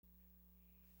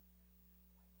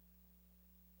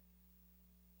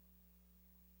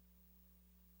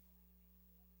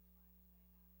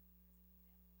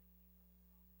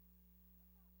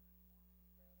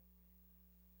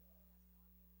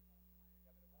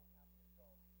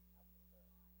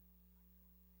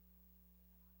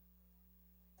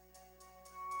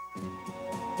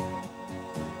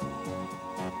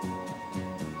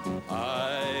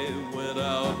I went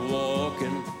out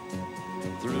walking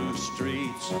through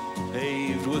streets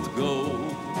paved with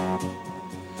gold,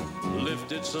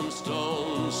 lifted some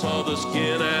stones, saw the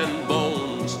skin and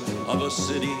bones of a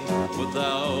city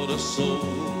without a soul.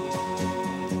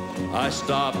 I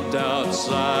stopped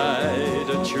outside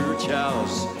a church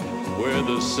house where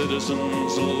the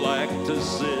citizens like to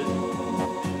sit.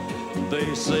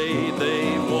 They say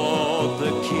they want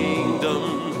the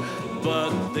kingdom,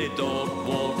 but they don't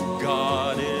want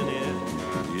God in it.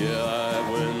 Yeah, I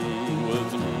went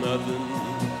with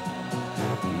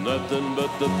nothing but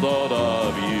the thought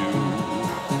of you.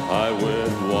 I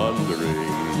went wandering.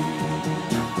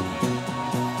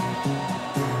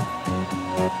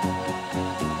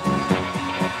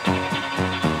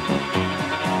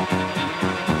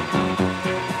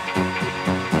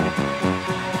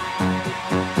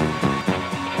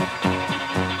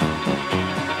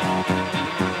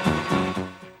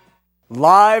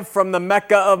 Live from the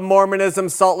Mecca of Mormonism,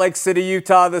 Salt Lake City,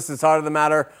 Utah. This is Heart of the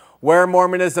Matter, where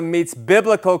Mormonism meets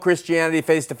biblical Christianity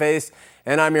face to face.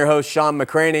 And I'm your host, Sean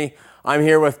McCraney. I'm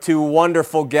here with two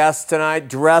wonderful guests tonight,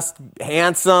 dressed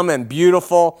handsome and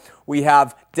beautiful. We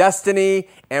have Destiny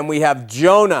and we have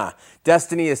Jonah.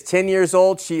 Destiny is 10 years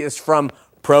old. She is from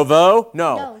Provo.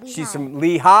 No, she's from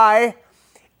Lehi.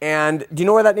 And do you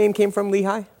know where that name came from,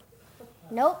 Lehi?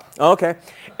 Nope. Okay.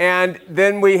 And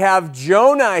then we have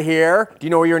Jonah here. Do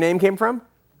you know where your name came from?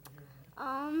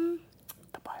 The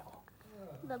Bible.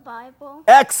 The Bible.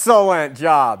 Excellent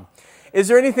job. Is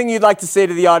there anything you'd like to say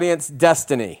to the audience,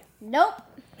 Destiny? Nope.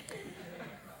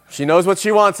 She knows what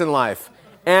she wants in life.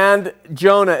 And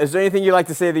Jonah, is there anything you'd like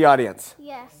to say to the audience?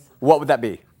 Yes. What would that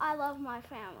be? I love my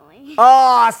family.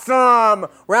 Awesome!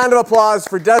 Round of applause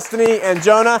for Destiny and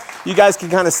Jonah. You guys can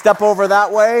kind of step over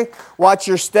that way. Watch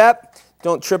your step.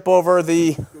 Don't trip over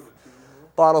the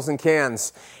bottles and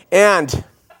cans. And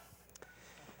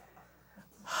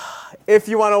if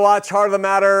you want to watch Heart of the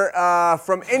Matter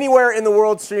from anywhere in the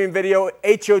world streaming video,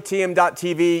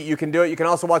 HOTM.tv, you can do it. You can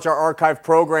also watch our archive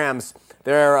programs.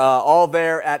 They're all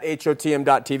there at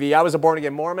HOTM.tv. I was a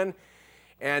born-again Mormon,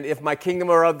 and if my kingdom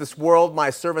were of this world,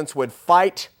 my servants would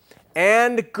fight.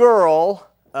 And Girl,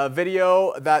 a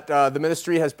video that the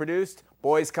ministry has produced,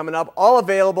 Boys coming up, all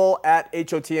available at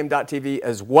HOTM.tv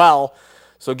as well.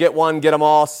 So get one, get them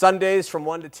all. Sundays from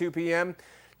 1 to 2 p.m.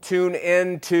 Tune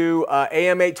in to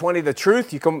AM 820 The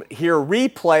Truth. You can hear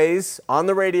replays on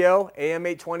the radio, AM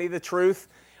 820 The Truth,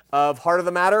 of Heart of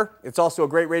the Matter. It's also a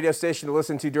great radio station to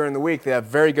listen to during the week. They have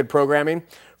very good programming.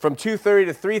 From 2:30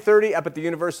 to 3:30 up at the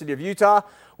University of Utah,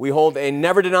 we hold a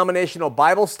never-denominational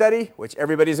Bible study, which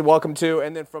everybody's welcome to.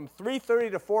 And then from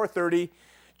 3:30 to 4:30,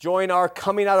 join our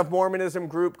Coming Out of Mormonism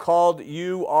group called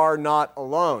You Are Not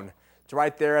Alone. It's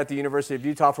right there at the University of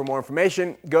Utah. For more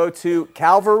information, go to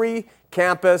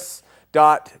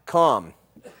calvarycampus.com.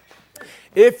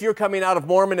 If you're coming out of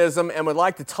Mormonism and would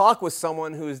like to talk with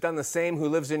someone who has done the same, who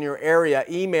lives in your area,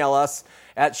 email us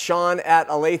at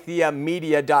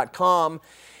sean@aletheamedia.com,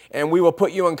 and we will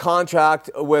put you in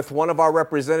contact with one of our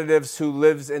representatives who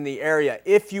lives in the area.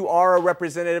 If you are a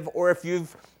representative or if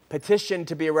you've petition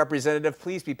to be a representative,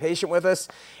 please be patient with us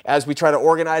as we try to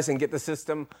organize and get the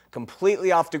system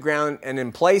completely off the ground and in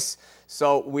place.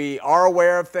 So we are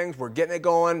aware of things. We're getting it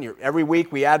going. Every week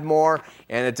we add more,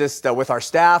 and it just, with our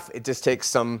staff, it just takes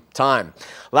some time.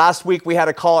 Last week we had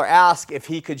a caller ask if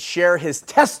he could share his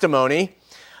testimony,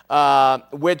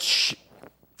 which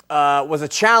was a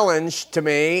challenge to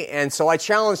me, and so I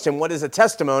challenged him, what is a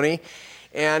testimony?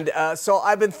 And so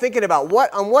I've been thinking about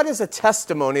what is a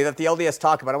testimony that the LDS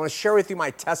talk about. I want to share with you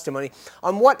my testimony.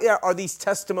 On what are these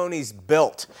testimonies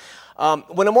built?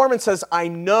 When a Mormon says, I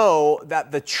know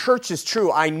that the church is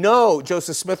true, I know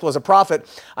Joseph Smith was a prophet,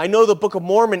 I know the Book of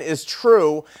Mormon is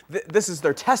true, this is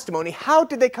their testimony, how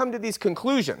did they come to these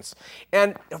conclusions?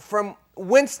 And from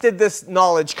whence did this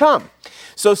knowledge come?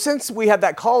 So since we had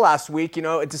that call last week,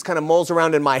 it just kind of mulls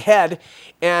around in my head.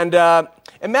 And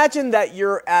imagine that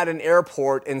you're at an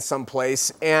airport in some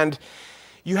place and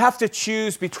you have to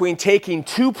choose between taking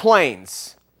two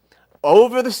planes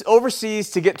overseas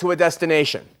to get to a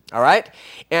destination, all right?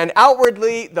 And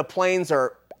outwardly, the planes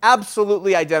are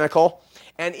absolutely identical,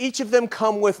 and each of them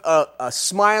come with a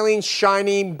smiling,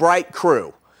 shining, bright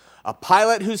crew. A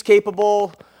pilot who's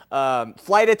capable,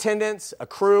 flight attendants, a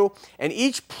crew, and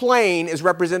each plane is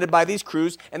represented by these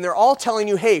crews, and they're all telling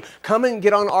you, hey, come and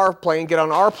get on our plane, get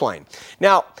on our plane.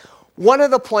 Now, one of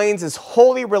the planes is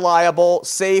wholly reliable,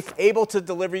 safe, able to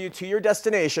deliver you to your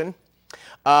destination,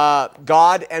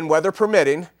 God and weather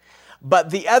permitting, but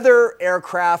the other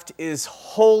aircraft is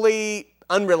wholly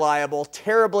unreliable,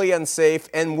 terribly unsafe,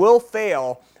 and will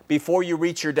fail before you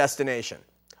reach your destination.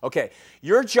 Okay,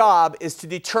 your job is to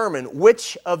determine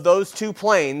which of those two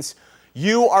planes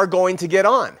you are going to get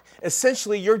on.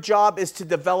 Essentially, your job is to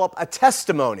develop a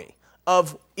testimony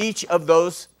of each of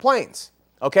those planes.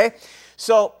 Okay,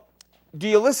 so do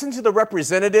you listen to the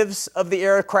representatives of the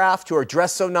aircraft who are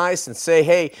dressed so nice and say,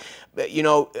 hey, you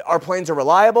know, our planes are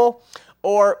reliable?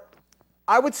 Or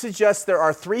I would suggest there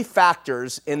are three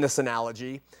factors in this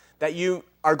analogy that you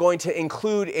are going to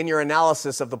include in your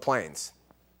analysis of the planes.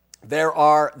 There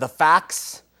are the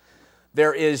facts,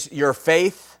 there is your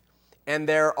faith, and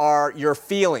there are your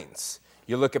feelings.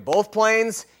 You look at both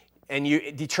planes and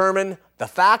you determine the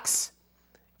facts,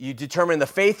 you determine the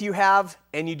faith you have,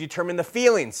 and you determine the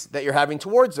feelings that you're having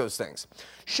towards those things.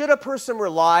 Should a person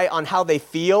rely on how they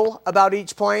feel about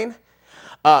each plane?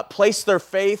 Place their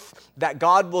faith that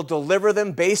God will deliver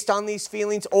them based on these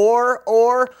feelings?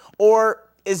 Or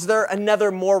is there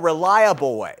another more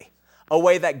reliable way? A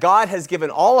way that God has given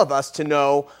all of us to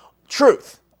know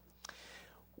truth?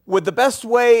 Would the best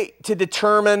way to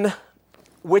determine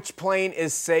which plane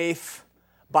is safe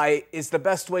is the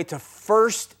best way to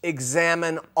first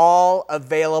examine all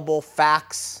available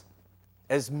facts,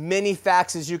 as many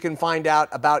facts as you can find out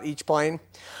about each plane?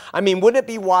 I mean, wouldn't it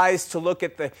be wise to look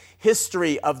at the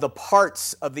history of the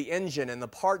parts of the engine and the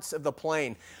parts of the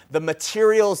plane, the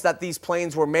materials that these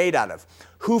planes were made out of,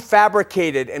 who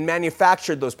fabricated and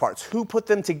manufactured those parts, who put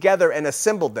them together and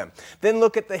assembled them? Then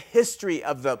look at the history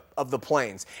of the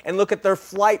planes and look at their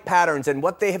flight patterns and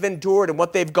what they have endured and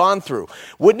what they've gone through.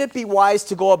 Wouldn't it be wise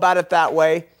to go about it that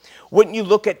way? Wouldn't you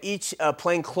look at each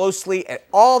plane closely at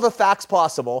all the facts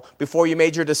possible before you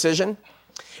made your decision?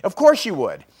 Of course you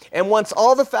would. And once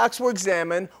all the facts were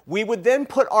examined, we would then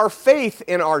put our faith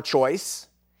in our choice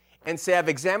and say, I've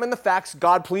examined the facts.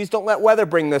 God, please don't let weather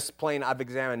bring this plane I've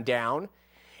examined down.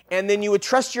 And then you would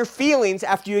trust your feelings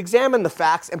after you examine the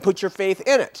facts and put your faith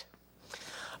in it.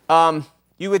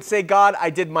 You would say, God, I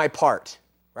did my part,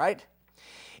 right?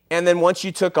 And then once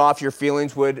you took off, your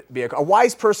feelings would be, a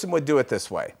wise person would do it this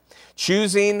way.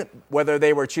 Choosing, whether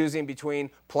they were choosing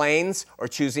between planes or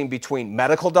choosing between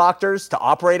medical doctors to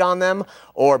operate on them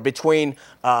or between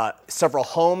several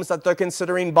homes that they're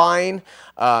considering buying,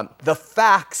 the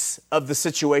facts of the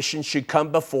situation should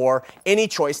come before any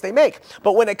choice they make.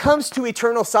 But when it comes to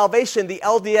eternal salvation, the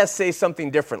LDS say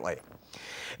something differently.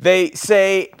 They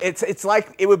say it's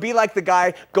like, it would be like the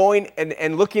guy going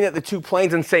and looking at the two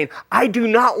planes and saying, I do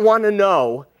not want to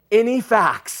know any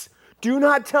facts. Do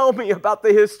not tell me about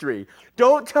the history.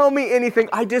 Don't tell me anything.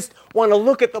 I just want to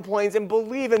look at the planes and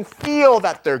believe and feel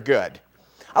that they're good.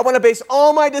 I want to base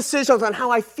all my decisions on how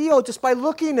I feel just by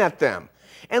looking at them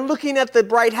and looking at the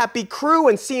bright, happy crew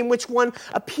and seeing which one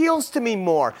appeals to me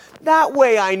more. That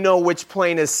way I know which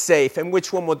plane is safe and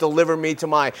which one will deliver me to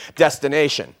my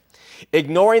destination.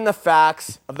 Ignoring the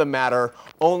facts of the matter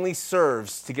only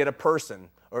serves to get a person,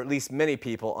 or at least many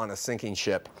people, on a sinking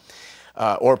ship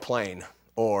or plane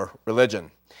or religion.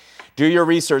 Do your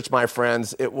research, my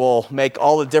friends. It will make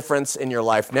all the difference in your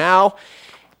life now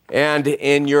and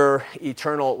in your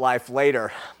eternal life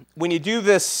later. When you do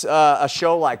this, a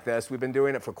show like this, we've been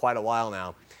doing it for quite a while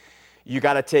now, you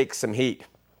got to take some heat.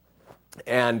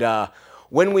 And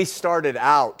when we started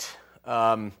out,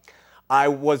 I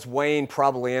was weighing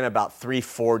probably in about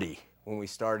 340 when we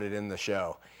started in the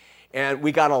show. And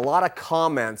we got a lot of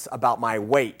comments about my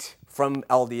weight from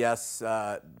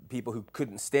LDS people who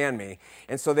couldn't stand me.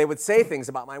 And so they would say things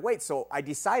about my weight. So I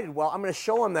decided, well, I'm going to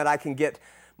show them that I can get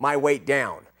my weight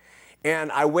down.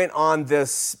 And I went on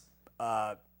this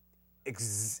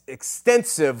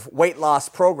extensive weight loss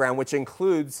program, which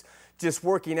includes just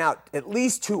working out at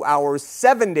least 2 hours,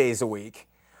 7 days a week,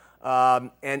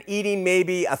 and eating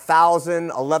maybe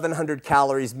 1,000, 1,100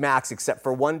 calories max, except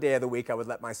for one day of the week I would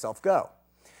let myself go.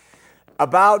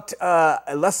 About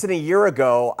less than a year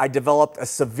ago, I developed a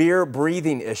severe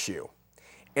breathing issue.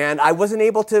 And I wasn't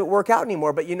able to work out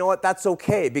anymore, but you know what? That's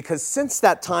okay, because since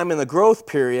that time in the growth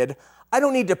period, I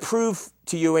don't need to prove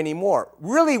to you anymore.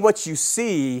 Really, what you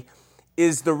see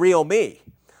is the real me.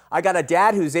 I got a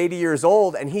dad who's 80 years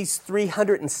old, and he's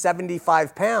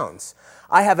 375 pounds.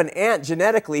 I have an aunt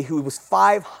genetically who was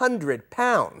 500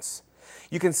 pounds.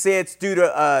 You can say it's due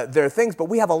to their things, but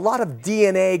we have a lot of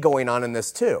DNA going on in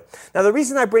this too. Now, the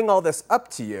reason I bring all this up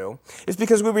to you is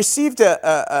because we received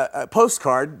a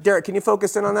postcard. Derek, can you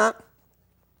focus in on that?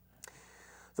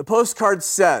 The postcard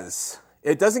says,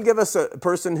 it doesn't give us a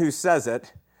person who says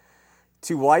it.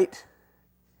 Too white?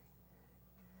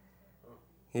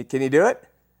 Can you do it?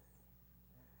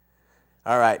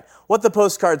 All right. What the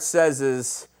postcard says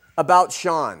is about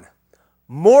Sean.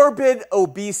 Morbid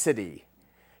obesity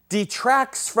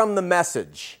detracts from the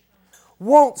message.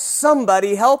 Won't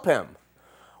somebody help him?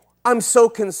 I'm so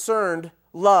concerned.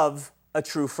 Love a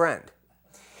true friend.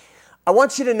 I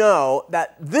want you to know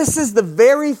that this is the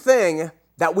very thing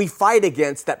that we fight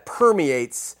against that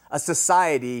permeates a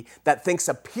society that thinks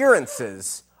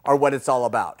appearances are what it's all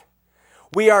about.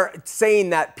 We are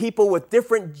saying that people with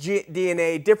different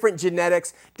DNA, different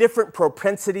genetics, different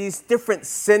propensities, different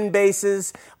sin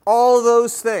bases, all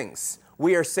those things,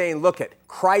 we are saying, look it,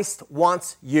 Christ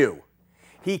wants you.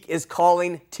 He is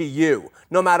calling to you,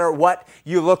 no matter what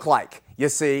you look like, you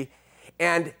see.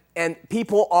 And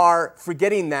people are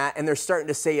forgetting that, and they're starting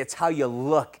to say it's how you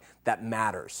look that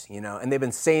matters, you know. And they've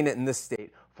been saying it in this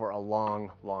state for a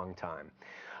long, long time.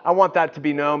 I want that to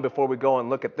be known before we go and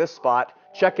look at this spot.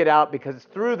 Check it out, because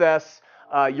through this,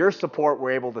 your support,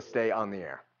 we're able to stay on the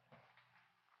air.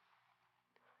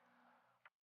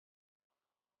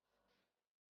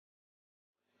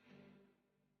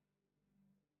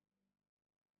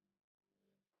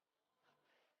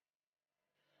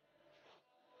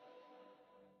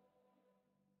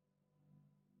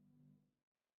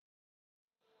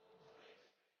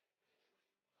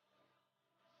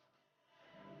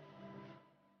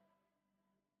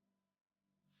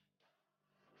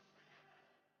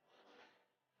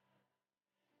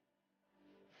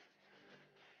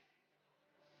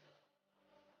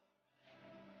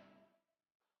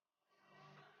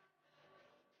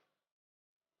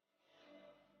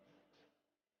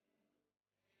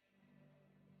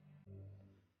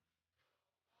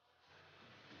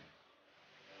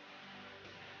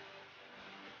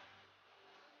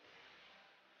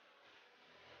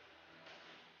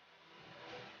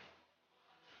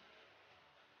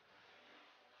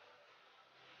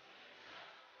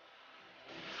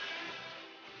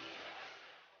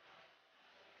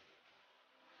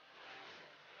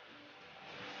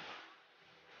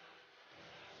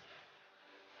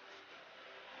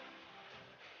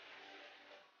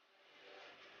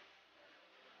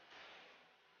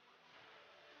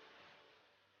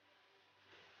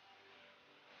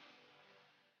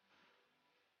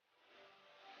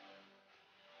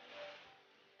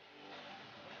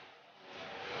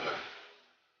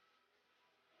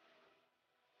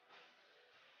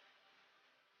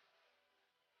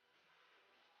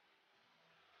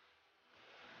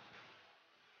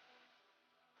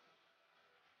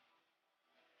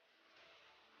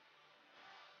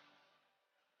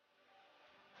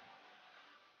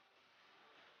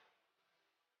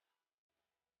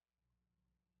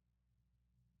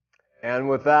 And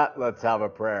with that, let's have a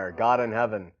prayer. God in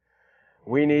heaven,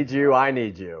 we need you, I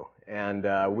need you.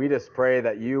 And we just pray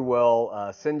that you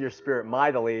will send your Spirit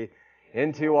mightily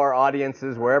into our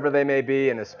audiences, wherever they may be,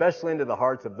 and especially into the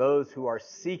hearts of those who are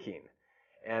seeking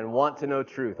and want to know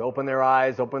truth. Open their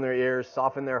eyes, open their ears,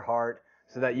 soften their heart,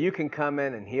 so that you can come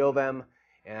in and heal them,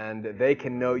 and they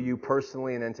can know you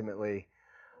personally and intimately.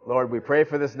 Lord, we pray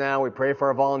for this now. We pray for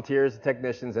our volunteers and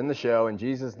technicians in the show. In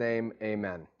Jesus' name,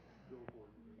 amen.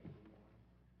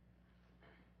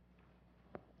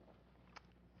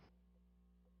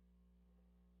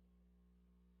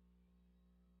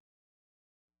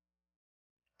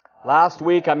 Last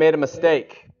week, I made a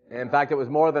mistake. In fact, it was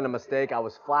more than a mistake. I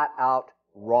was flat out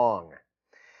wrong.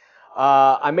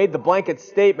 I made the blanket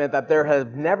statement that there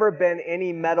have never been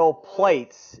any metal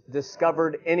plates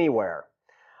discovered anywhere.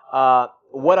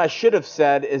 What I should have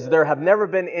said is there have never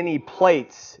been any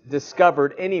plates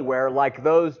discovered anywhere like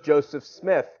those Joseph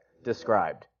Smith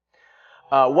described.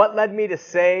 What led me to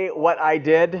say what I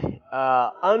did?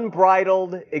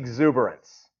 Unbridled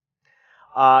exuberance.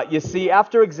 You see,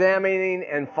 after examining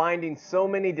and finding so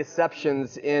many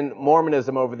deceptions in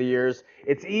Mormonism over the years,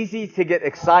 it's easy to get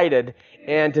excited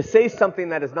and to say something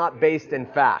that is not based in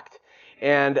fact.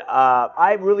 And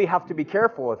I really have to be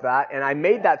careful with that, and I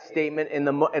made that statement in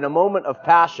a moment of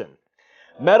passion.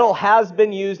 Metal has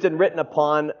been used and written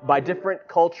upon by different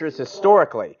cultures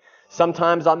historically,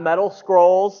 sometimes on metal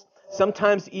scrolls,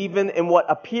 sometimes even in what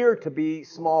appear to be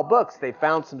small books. They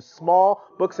found some small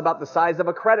books about the size of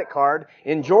a credit card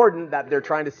in Jordan that they're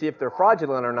trying to see if they're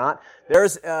fraudulent or not.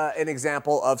 There's an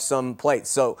example of some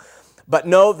plates. But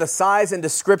no, the size and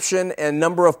description and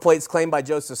number of plates claimed by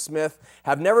Joseph Smith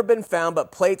have never been found,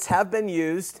 but plates have been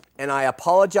used, and I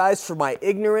apologize for my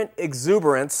ignorant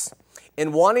exuberance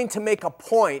in wanting to make a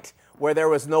point where there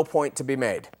was no point to be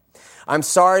made. I'm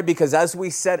sorry, because as we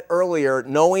said earlier,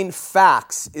 knowing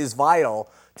facts is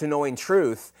vital to knowing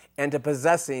truth and to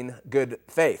possessing good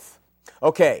faith.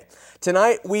 Okay,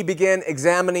 tonight we begin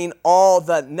examining all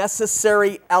the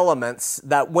necessary elements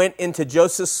that went into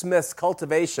Joseph Smith's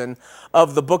cultivation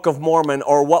of the Book of Mormon,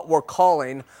 or what we're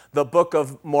calling the Book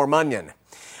of Mormonion.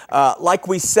 Like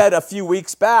we said a few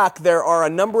weeks back, there are a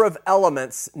number of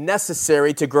elements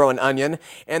necessary to grow an onion,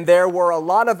 and there were a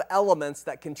lot of elements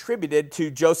that contributed to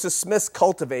Joseph Smith's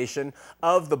cultivation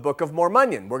of the Book of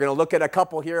Mormonion. We're going to look at a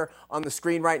couple here on the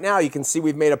screen right now. You can see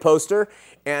we've made a poster,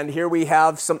 and here we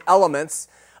have some elements.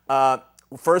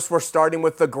 First, we're starting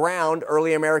with the ground,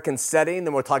 early American setting,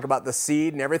 then we'll talk about the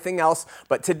seed and everything else.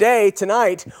 But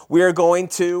tonight, we are going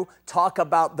to talk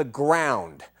about the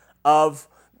ground of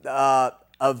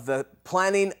the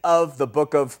planning of the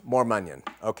Book of Mormonion,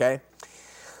 okay?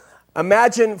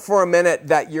 Imagine for a minute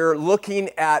that you're looking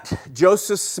at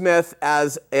Joseph Smith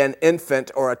as an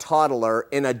infant or a toddler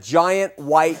in a giant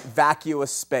white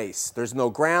vacuous space. There's no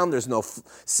ground, there's no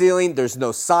ceiling, there's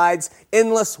no sides,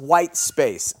 endless white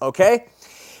space, okay?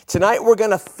 Tonight we're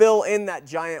going to fill in that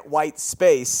giant white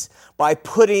space by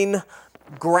putting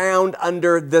ground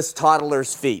under this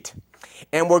toddler's feet.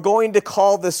 And we're going to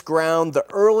call this ground the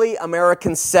early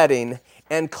American setting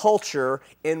and culture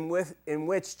in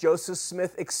which Joseph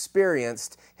Smith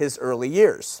experienced his early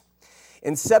years.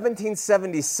 In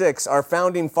 1776, our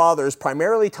founding fathers,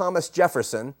 primarily Thomas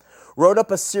Jefferson, wrote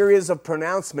up a series of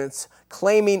pronouncements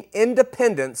claiming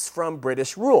independence from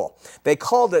British rule. They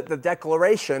called it the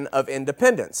Declaration of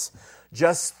Independence.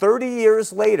 Just 30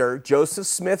 years later, Joseph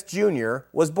Smith Jr.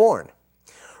 was born.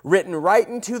 Written right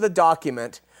into the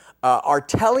document are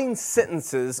telling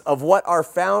sentences of what our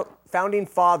founding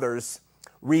fathers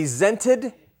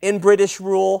resented in British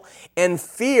rule and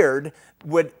feared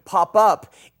would pop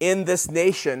up in this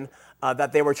nation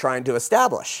that they were trying to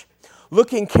establish.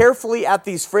 Looking carefully at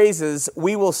these phrases,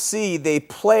 we will see they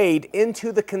played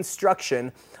into the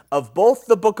construction of both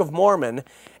the Book of Mormon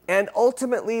and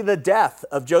ultimately the death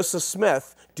of Joseph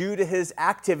Smith due to his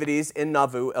activities in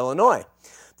Nauvoo, Illinois.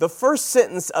 The first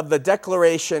sentence of the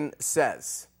Declaration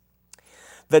says,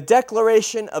 "The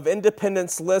Declaration of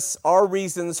Independence lists our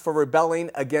reasons for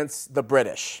rebelling against the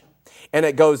British." And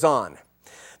it goes on.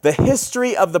 "The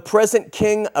history of the present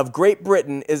King of Great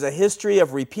Britain is a history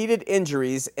of repeated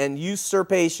injuries and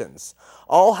usurpations,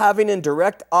 all having in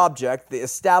direct object the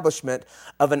establishment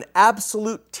of an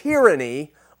absolute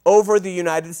tyranny over the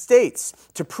United States.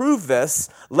 To prove this,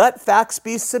 let facts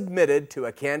be submitted to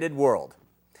a candid world."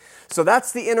 So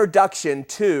that's the introduction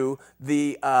to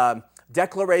the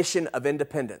Declaration of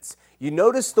Independence. You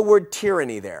notice the word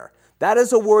tyranny there. That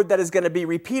is a word that is going to be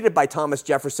repeated by Thomas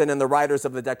Jefferson and the writers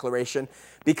of the Declaration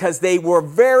because they were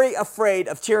very afraid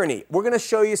of tyranny. We're going to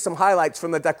show you some highlights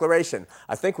from the Declaration.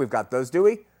 I think we've got those, do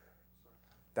we?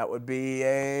 That would be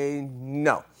a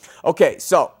no. Okay,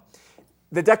 so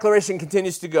the Declaration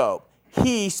continues to go.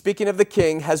 He, speaking of the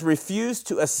king, has refused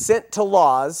to assent to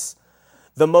laws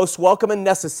the most welcome and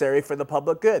necessary for the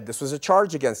public good. This was a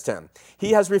charge against him.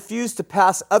 He has refused to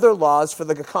pass other laws for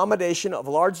the accommodation of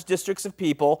large districts of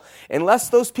people unless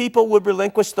those people would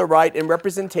relinquish the right in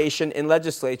representation in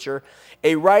legislature,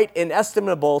 a right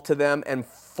inestimable to them and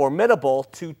formidable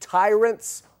to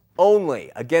tyrants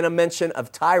only. Again, a mention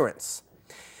of tyrants.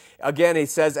 Again, he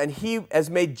says, and he has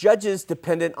made judges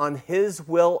dependent on his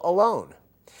will alone.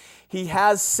 He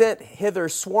has sent hither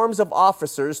swarms of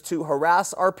officers to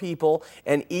harass our people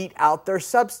and eat out their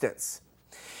substance.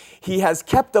 He has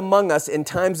kept among us in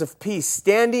times of peace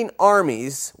standing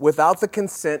armies without the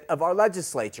consent of our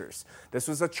legislatures. This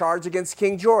was a charge against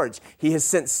King George. He has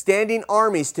sent standing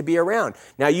armies to be around.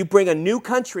 Now you bring a new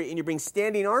country and you bring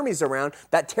standing armies around,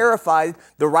 that terrified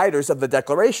the writers of the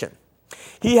Declaration.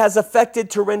 He has affected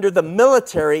to render the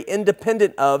military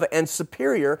independent of and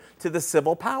superior to the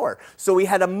civil power. So we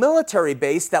had a military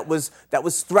base that was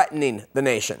threatening the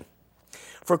nation.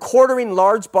 For quartering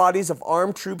large bodies of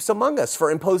armed troops among us,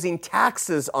 for imposing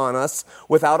taxes on us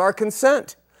without our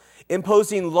consent,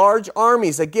 imposing large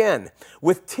armies again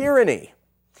with tyranny.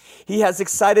 He has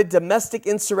excited domestic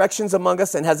insurrections among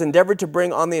us and has endeavored to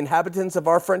bring on the inhabitants of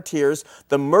our frontiers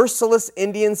the merciless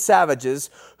Indian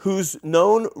savages whose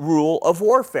known rule of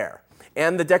warfare.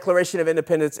 And the Declaration of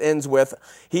Independence ends with,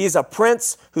 he is a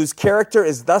prince whose character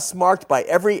is thus marked by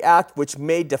every act which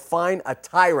may define a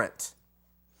tyrant,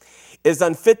 is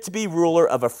unfit to be ruler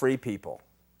of a free people.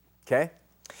 Okay?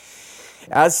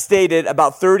 As stated,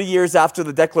 about 30 years after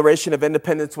the Declaration of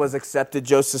Independence was accepted,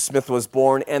 Joseph Smith was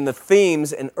born, and the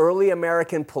themes in early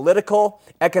American political,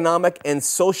 economic, and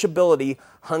sociability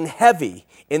hung heavy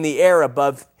in the air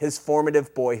above his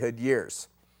formative boyhood years.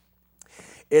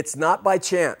 It's not by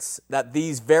chance that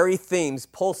these very themes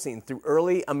pulsing through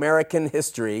early American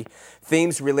history,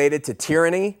 themes related to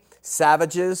tyranny,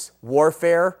 savages,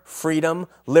 warfare, freedom,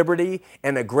 liberty,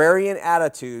 and agrarian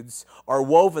attitudes are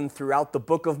woven throughout the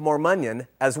Book of Mormonion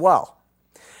as well.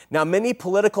 Now, many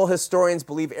political historians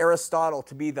believe Aristotle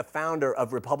to be the founder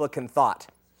of Republican thought.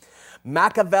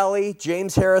 Machiavelli,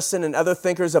 James Harrison, and other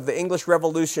thinkers of the English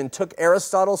Revolution took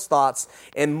Aristotle's thoughts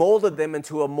and molded them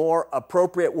into a more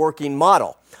appropriate working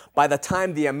model. By the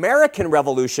time the American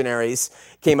revolutionaries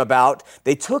came about,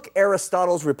 they took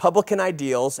Aristotle's Republican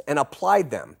ideals and applied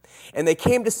them. And they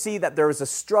came to see that there was a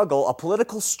struggle, a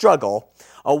political struggle,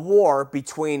 a war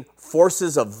between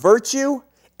forces of virtue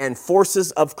and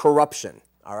forces of corruption.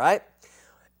 All right?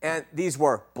 And these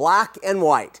were black and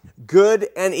white, good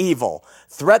and evil,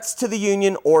 threats to the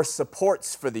Union or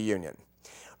supports for the Union.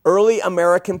 Early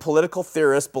American political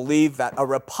theorists believed that a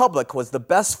republic was the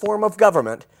best form of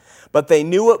government, but they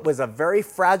knew it was a very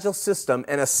fragile system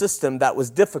and a system that was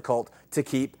difficult to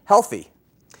keep healthy.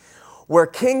 Where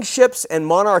kingships and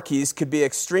monarchies could be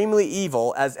extremely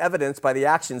evil, as evidenced by the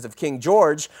actions of King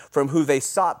George, from who they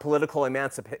sought political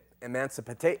emancipation,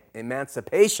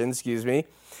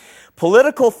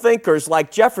 political thinkers like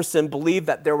Jefferson believed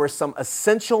that there were some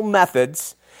essential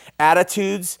methods,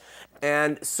 attitudes,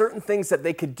 and certain things that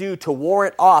they could do to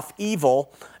warrant off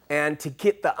evil and to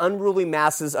get the unruly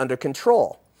masses under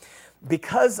control.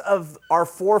 Because of our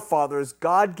forefathers'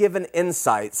 God-given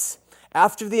insights,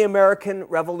 after the American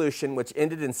Revolution, which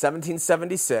ended in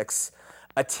 1776,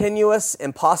 a tenuous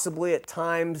and possibly at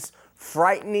times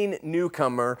frightening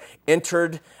newcomer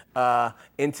entered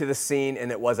into the scene,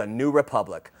 and it was a new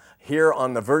republic here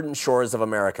on the verdant shores of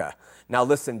America. Now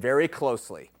listen very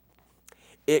closely.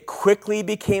 It quickly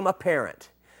became apparent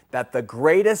that the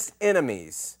greatest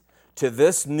enemies to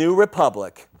this new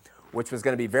republic, which was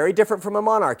going to be very different from a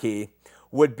monarchy,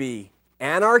 would be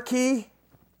anarchy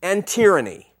and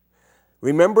tyranny.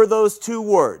 Remember those two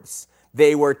words.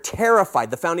 They were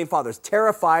terrified, the Founding Fathers,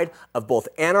 terrified of both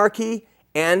anarchy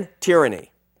and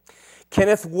tyranny.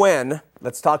 Kenneth Wynne,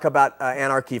 let's talk about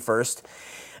anarchy first.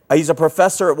 He's a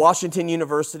professor at Washington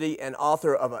University and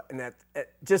author of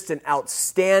just an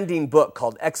outstanding book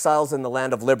called Exiles in the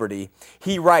Land of Liberty.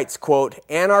 He writes, quote,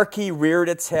 "Anarchy reared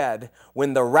its head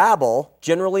when the rabble,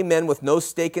 generally men with no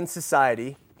stake in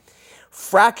society,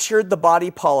 fractured the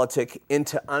body politic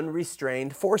into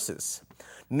unrestrained forces.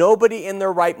 Nobody in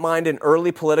their right mind in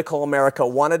early political America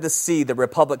wanted to see the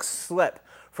republic slip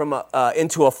from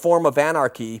into a form of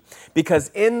anarchy, because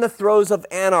in the throes of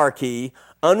anarchy,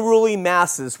 unruly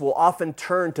masses will often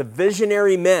turn to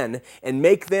visionary men and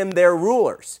make them their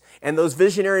rulers. And those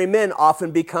visionary men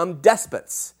often become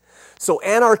despots. So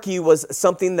anarchy was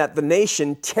something that the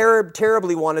nation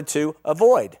terribly wanted to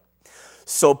avoid.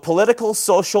 So political,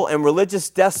 social, and religious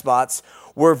despots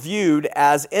were viewed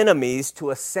as enemies to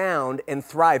a sound and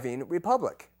thriving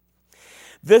republic.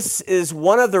 This is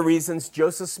one of the reasons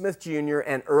Joseph Smith Jr.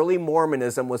 and early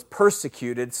Mormonism was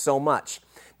persecuted so much.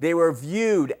 They were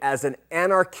viewed as an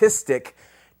anarchistic,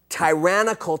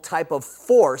 tyrannical type of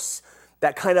force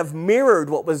that kind of mirrored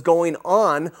what was going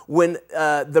on when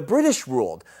the British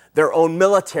ruled, their own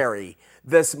military,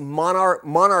 this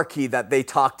monarchy that they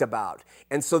talked about.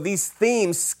 And so these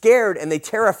themes scared and they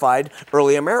terrified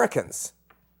early Americans.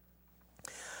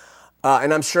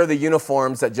 And I'm sure the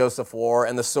uniforms that Joseph wore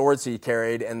and the swords he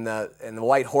carried and the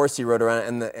white horse he rode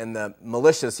around and the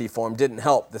militias he formed didn't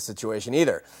help the situation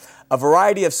either. A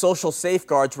variety of social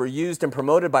safeguards were used and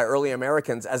promoted by early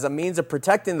Americans as a means of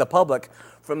protecting the public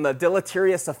from the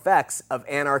deleterious effects of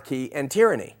anarchy and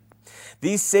tyranny.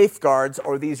 These safeguards,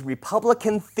 or these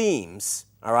Republican themes,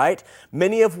 all right,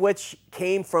 many of which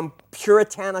came from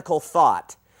puritanical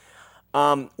thought,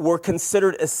 were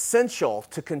considered essential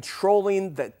to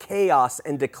controlling the chaos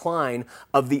and decline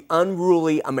of the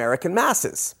unruly American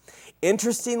masses.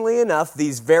 Interestingly enough,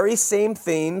 these very same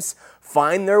themes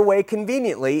find their way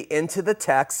conveniently into the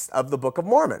text of the Book of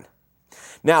Mormon.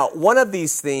 Now, one of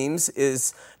these themes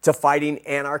is to fighting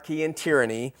anarchy and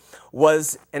tyranny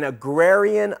was an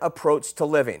agrarian approach to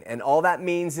living. And all that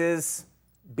means is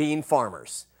being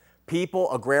farmers.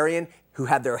 People, agrarian, who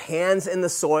had their hands in the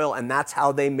soil, and that's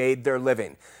how they made their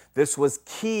living. This was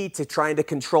key to trying to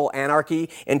control anarchy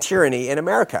and tyranny in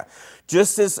America.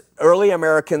 Just as early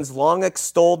Americans long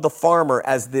extolled the farmer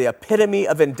as the epitome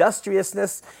of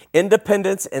industriousness,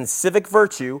 independence, and civic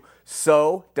virtue,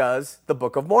 so does the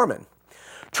Book of Mormon.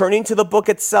 Turning to the book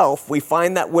itself, we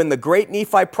find that when the great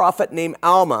Nephi prophet named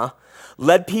Alma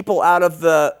led people out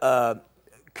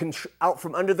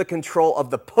from under the control of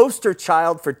the poster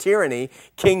child for tyranny,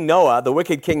 King Noah, the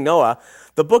wicked King Noah,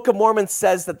 the Book of Mormon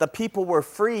says that the people were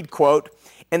freed, quote,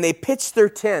 "and they pitched their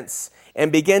tents and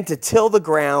began to till the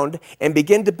ground and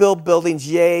began to build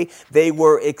buildings. Yea, they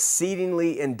were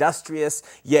exceedingly industrious,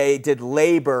 yea, did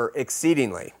labor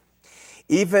exceedingly."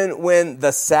 Even when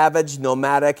the savage,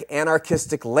 nomadic,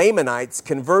 anarchistic Lamanites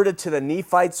converted to the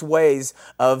Nephites' ways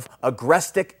of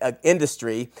agrestic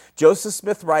industry, Joseph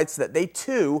Smith writes that they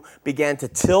too began to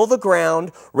till the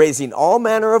ground, raising all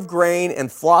manner of grain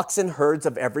and flocks and herds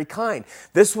of every kind.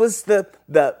 This was the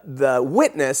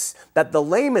witness that the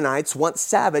Lamanites, once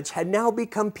savage, had now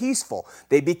become peaceful.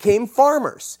 They became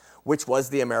farmers, which was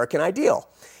the American ideal.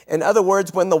 In other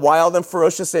words, when the wild and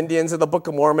ferocious Indians of the Book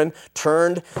of Mormon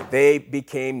turned, they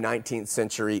became 19th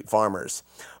century farmers.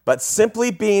 But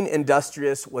simply being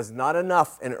industrious was not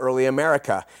enough in early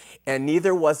America, and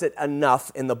neither was it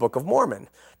enough in the Book of Mormon.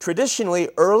 Traditionally,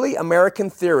 early American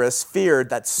theorists feared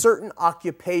that certain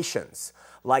occupations,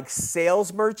 like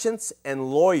sales merchants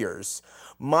and lawyers,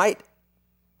 might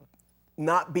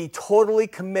not be totally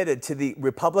committed to the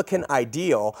Republican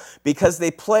ideal because they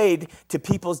played to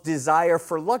people's desire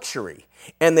for luxury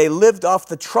and they lived off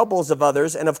the troubles of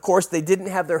others, and of course they didn't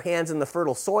have their hands in the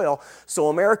fertile soil, so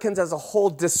Americans as a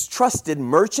whole distrusted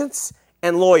merchants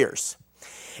and lawyers.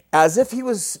 As if he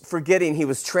was forgetting he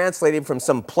was translating from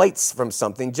some plates from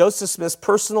something, Joseph Smith's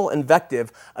personal invective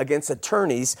against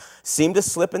attorneys seemed to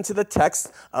slip into the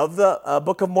text of the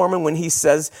Book of Mormon when he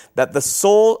says that the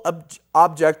sole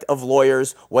object of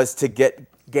lawyers was to get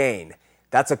gain.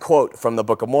 That's a quote from the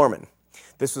Book of Mormon.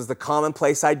 This was the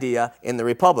commonplace idea in the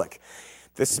Republic.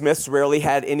 The Smiths rarely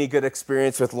had any good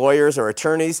experience with lawyers or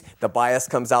attorneys. The bias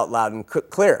comes out loud and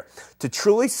clear. To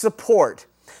truly support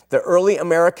the early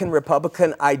American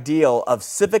Republican ideal of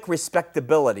civic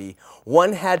respectability,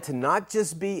 one had to not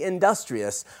just be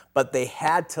industrious, but they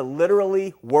had to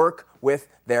literally work with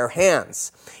their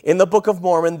hands. In the Book of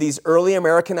Mormon, these early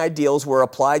American ideals were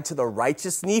applied to the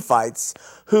righteous Nephites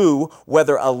who,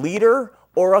 whether a leader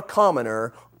or a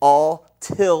commoner, all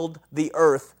tilled the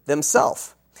earth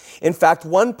themselves. In fact,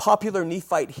 one popular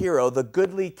Nephite hero, the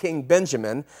goodly King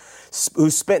Benjamin, who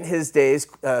spent his days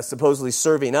supposedly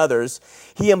serving others,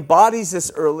 he embodies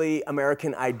this early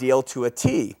American ideal to a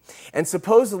T. And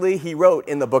supposedly he wrote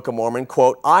in the Book of Mormon,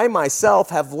 quote, "I myself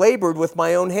have labored with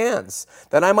my own hands,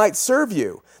 that I might serve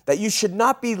you, that you should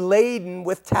not be laden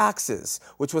with taxes,"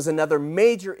 which was another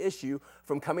major issue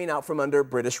from coming out from under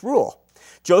British rule.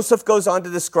 Joseph goes on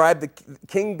to describe the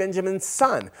King Benjamin's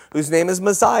son, whose name is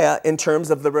Mosiah, in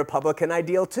terms of the Republican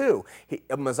ideal too.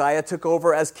 Mosiah took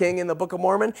over as king in the Book of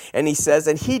Mormon, and he says,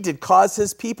 "And he did cause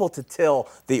his people to till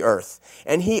the earth.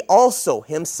 And he also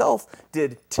himself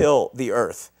did till the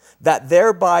earth, that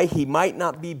thereby he might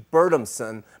not be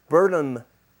burdensome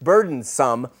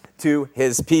to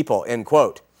his people," end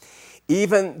quote.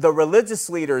 Even the religious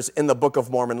leaders in the Book of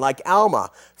Mormon, like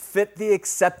Alma, fit the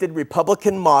accepted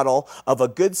Republican model of a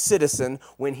good citizen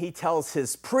when he tells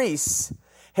his priests,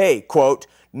 hey, quote,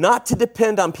 "not to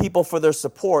depend on people for their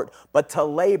support, but to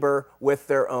labor with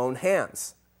their own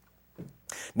hands."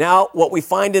 Now, what we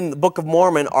find in the Book of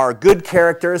Mormon are good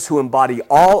characters who embody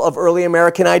all of early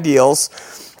American ideals,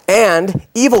 and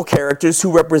evil characters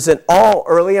who represent all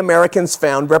early Americans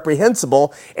found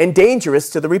reprehensible and dangerous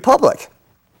to the Republic.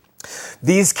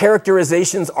 These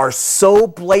characterizations are so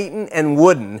blatant and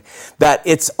wooden that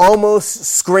it almost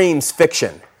screams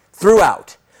fiction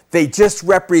throughout. They just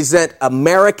represent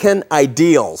American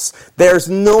ideals. There's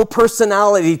no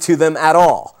personality to them at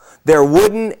all. They're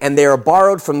wooden and they are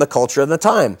borrowed from the culture of the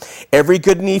time. Every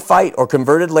good Nephite or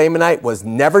converted Lamanite was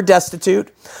never destitute,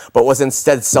 but was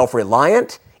instead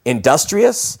self-reliant,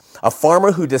 industrious, a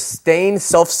farmer who disdained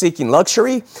self-seeking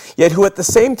luxury, yet who at the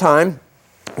same time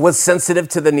was sensitive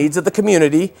to the needs of the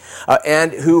community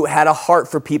and who had a heart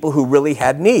for people who really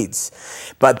had needs.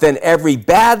 But then every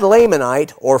bad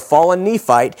Lamanite or fallen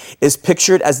Nephite is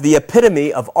pictured as the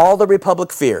epitome of all the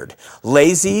Republic feared: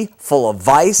 lazy, full of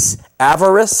vice,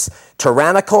 avarice,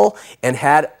 tyrannical, and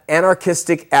had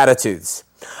anarchistic attitudes.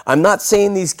 I'm not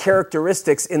saying these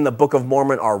characteristics in the Book of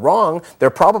Mormon are wrong.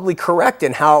 They're probably correct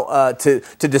in how to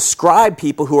describe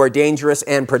people who are dangerous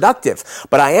and productive.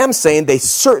 But I am saying they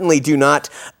certainly do not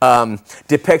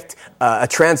depict a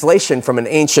translation from an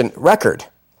ancient record.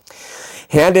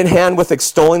 Hand in hand with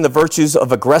extolling the virtues of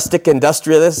agrestic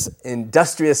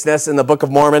industriousness in the Book of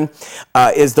Mormon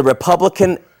is the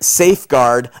Republican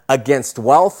safeguard against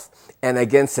wealth and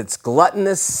against its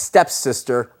gluttonous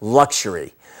stepsister,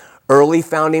 luxury. Early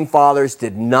founding fathers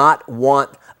did not want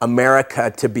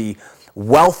America to be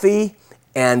wealthy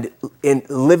and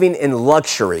living in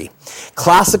luxury.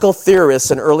 Classical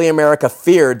theorists in early America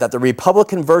feared that the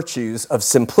Republican virtues of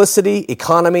simplicity,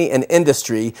 economy, and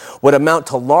industry would amount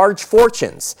to large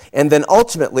fortunes and then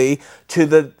ultimately to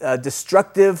the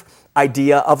destructive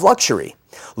idea of luxury.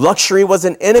 Luxury was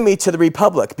an enemy to the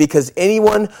republic because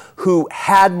anyone who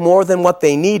had more than what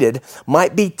they needed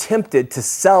might be tempted to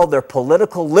sell their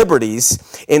political liberties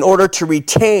in order to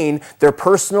retain their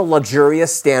personal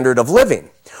luxurious standard of living.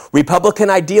 Republican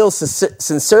ideals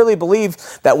sincerely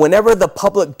believed that whenever the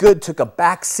public good took a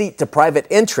back seat to private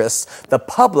interests, the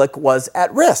public was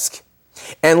at risk.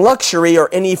 And luxury, or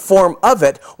any form of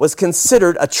it, was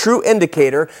considered a true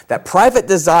indicator that private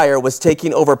desire was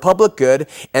taking over public good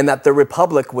and that the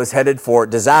republic was headed for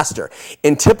disaster.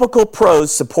 In typical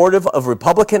prose supportive of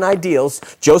Republican ideals,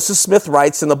 Joseph Smith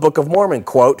writes in the Book of Mormon,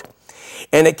 quote,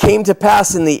 "And it came to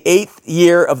pass in the 8th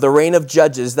year of the reign of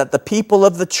Judges that the people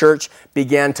of the church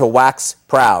began to wax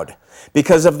proud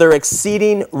because of their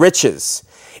exceeding riches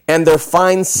and their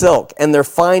fine silk and their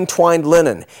fine twined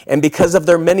linen, and because of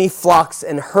their many flocks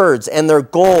and herds and their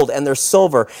gold and their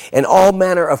silver and all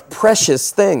manner of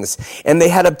precious things, and they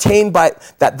had obtained by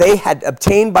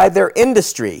their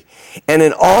industry. And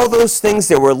in all those things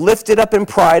they were lifted up in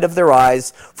pride of their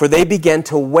eyes, for they began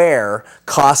to wear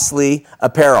costly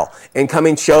apparel." In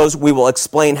coming shows, we will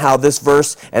explain how this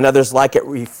verse and others like it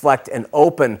reflect an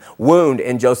open wound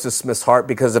in Joseph Smith's heart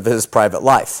because of his private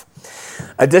life.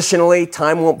 Additionally,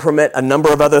 time won't permit a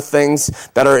number of other things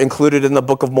that are included in the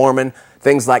Book of Mormon,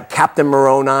 things like Captain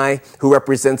Moroni, who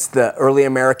represents the early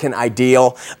American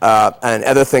ideal, and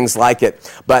other things like it.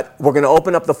 But we're going to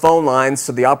open up the phone lines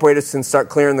so the operators can start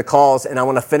clearing the calls, and I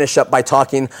want to finish up by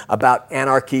talking about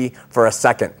anarchy for a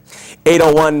second.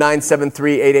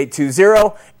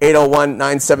 801-973-8820,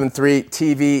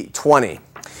 801-973-TV20.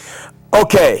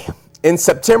 Okay. In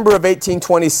September of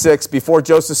 1826, before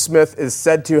Joseph Smith is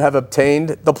said to have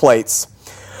obtained the plates,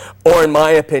 or in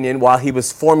my opinion, while he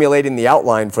was formulating the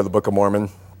outline for the Book of Mormon,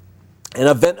 an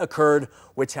event occurred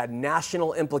which had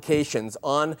national implications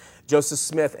on Joseph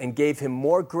Smith and gave him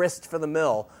more grist for the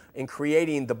mill in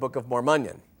creating the Book of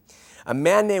Mormon. A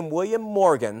man named William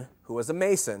Morgan, who was a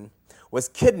Mason, was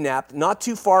kidnapped not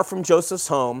too far from Joseph's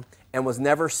home and was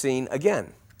never seen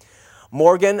again.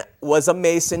 Morgan was a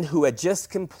Mason who had just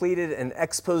completed an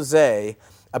expose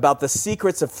about the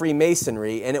secrets of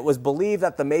Freemasonry, and it was believed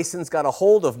that the Masons got a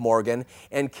hold of Morgan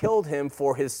and killed him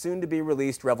for his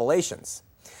soon-to-be-released revelations.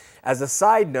 As a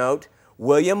side note,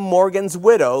 William Morgan's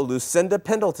widow, Lucinda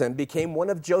Pendleton, became one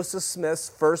of Joseph Smith's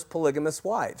first polygamous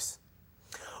wives.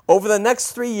 Over the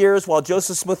next 3 years, while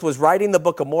Joseph Smith was writing the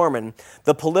Book of Mormon,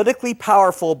 the politically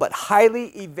powerful but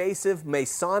highly evasive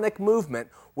Masonic movement,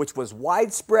 which was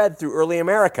widespread through early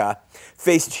America,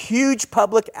 faced huge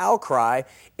public outcry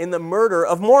in the murder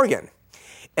of Morgan.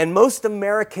 And most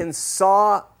Americans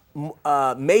saw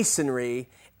Masonry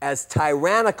as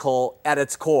tyrannical at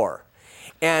its core.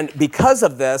 And because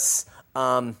of this,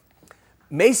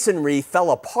 Masonry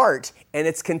fell apart, and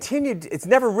it's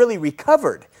never really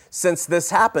recovered since this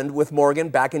happened with Morgan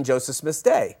back in Joseph Smith's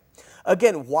day.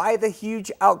 Again, why the huge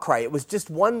outcry? It was just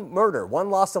one murder, one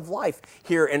loss of life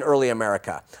here in early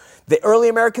America. The early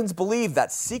Americans believed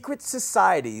that secret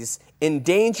societies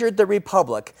endangered the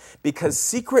republic because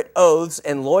secret oaths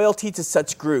and loyalty to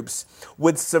such groups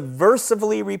would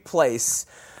subversively replace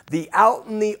the out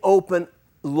in the open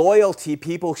loyalty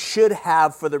people should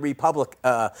have for the republic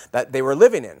that they were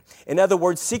living in. In other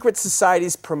words, secret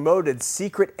societies promoted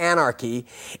secret anarchy,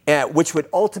 which would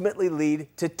ultimately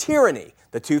lead to tyranny,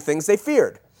 the two things they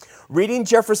feared. Reading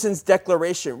Jefferson's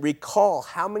Declaration, recall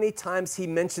how many times he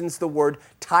mentions the word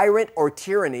tyrant or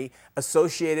tyranny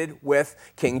associated with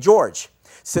King George.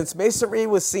 Since Masonry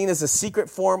was seen as a secret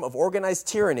form of organized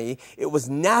tyranny, it was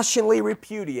nationally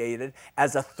repudiated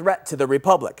as a threat to the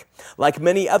Republic. Like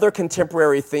many other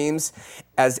contemporary themes,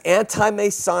 as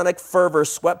anti-Masonic fervor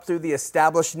swept through the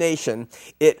established nation,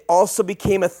 it also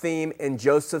became a theme in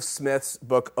Joseph Smith's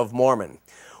Book of Mormon.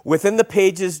 Within the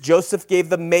pages, Joseph gave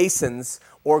the Masons,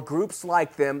 or groups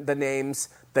like them, the names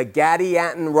the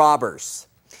Gadianton Robbers.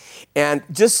 And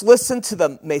just listen to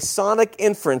the Masonic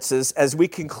inferences as we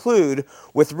conclude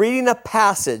with reading a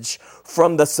passage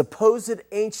from the supposed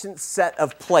ancient set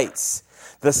of plates.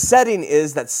 The setting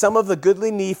is that some of the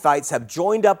goodly Nephites have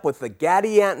joined up with the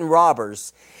Gadianton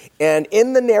Robbers, and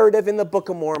in the narrative in the Book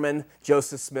of Mormon,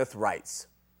 Joseph Smith writes,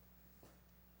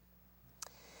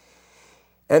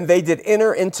 "And they did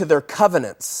enter into their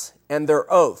covenants and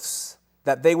their oaths,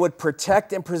 that they would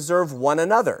protect and preserve one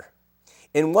another,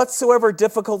 in whatsoever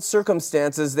difficult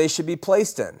circumstances they should be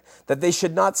placed in, that they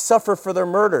should not suffer for their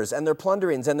murders and their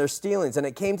plunderings and their stealings. And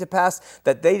it came to pass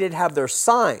that they did have their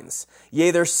signs,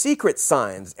 yea, their secret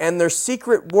signs, and their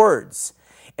secret words.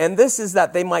 And this is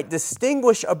that they might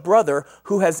distinguish a brother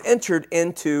who has entered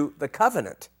into the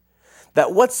covenant,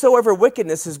 that whatsoever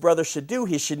wickedness his brother should do,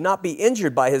 he should not be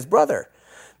injured by his brother.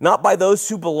 not by those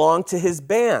who belong to his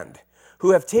band,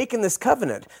 who have taken this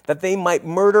covenant, that they might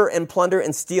murder and plunder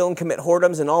and steal and commit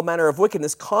whoredoms and all manner of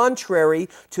wickedness, contrary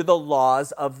to the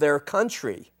laws of their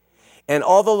country and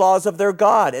all the laws of their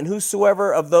God. And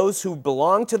whosoever of those who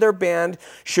belong to their band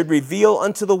should reveal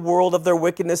unto the world of their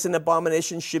wickedness and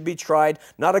abomination should be tried,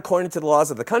 not according to the laws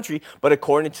of the country, but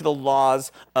according to the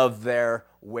laws of their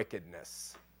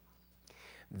wickedness.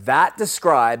 That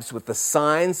describes with the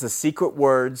signs, the secret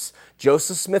words,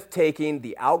 Joseph Smith taking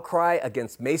the outcry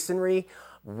against Masonry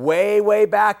way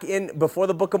back in before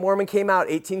the Book of Mormon came out,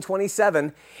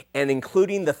 1827, and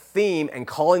including the theme and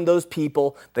calling those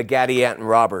people the Gadianton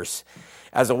robbers.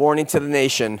 As a warning to the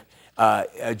nation,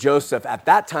 Joseph, at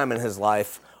that time in his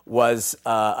life, was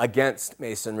against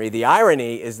Masonry. The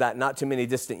irony is that not too many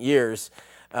distant years,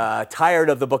 tired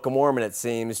of the Book of Mormon, it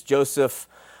seems, Joseph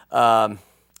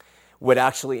would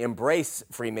actually embrace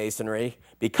Freemasonry,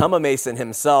 become a Mason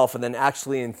himself, and then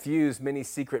actually infuse many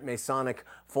secret Masonic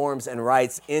forms and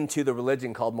rites into the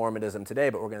religion called Mormonism today,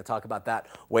 but we're going to talk about that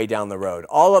way down the road.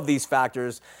 All of these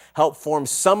factors help form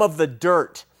some of the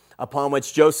dirt upon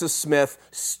which Joseph Smith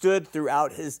stood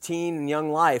throughout his teen and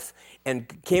young life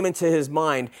and came into his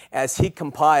mind as he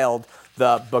compiled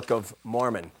the Book of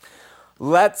Mormon.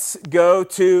 Let's go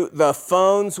to the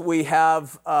phones. We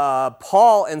have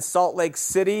Paul in Salt Lake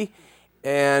City,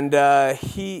 and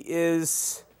he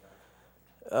is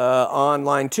on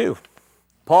line 2.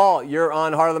 Paul, you're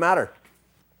on Heart of the Matter.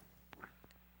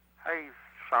 Hi,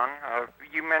 Sean.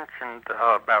 You mentioned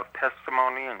about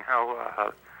testimony and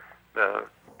how the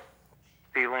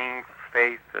feelings,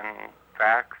 faith, and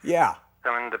facts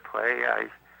come into play.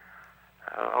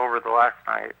 Over the last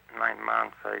 9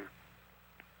 months, I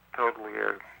totally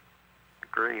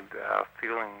agreed.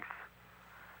 Feelings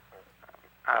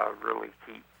really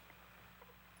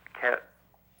kept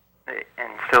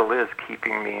and still is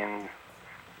keeping me in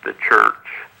the church.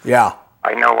 Yeah.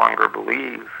 I no longer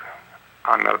believe.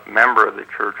 I'm a member of the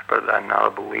church, but I'm not a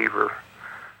believer.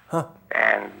 Huh.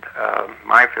 And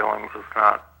my feelings is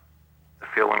not the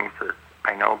feelings that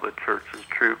I know the church is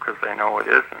true, because I know it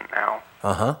isn't now.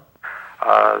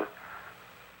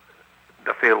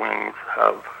 The feelings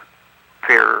of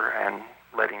fear and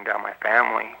letting down my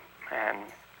family, and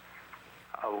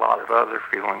a lot of other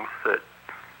feelings that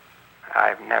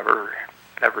I've never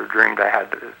dreamed I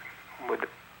would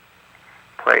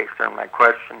place. And my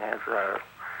question is,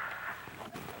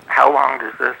 how long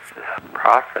does this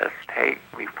process take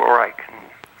before I can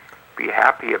be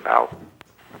happy about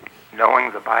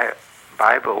knowing the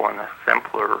Bible in a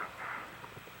simpler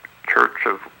church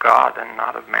of God and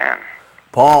not of man?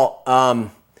 Paul,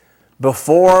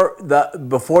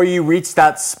 before you reach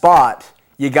that spot,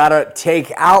 you got to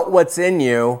take out what's in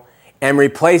you and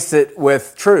replace it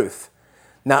with truth.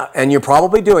 Now, and you're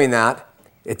probably doing that.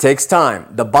 It takes time.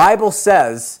 The Bible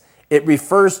says it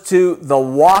refers to the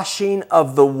washing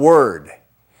of the Word.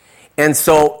 And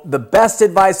so the best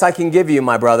advice I can give you,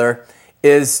 my brother,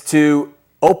 is to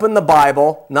open the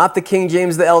Bible, not the King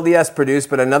James the LDS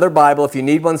produced, but another Bible. If you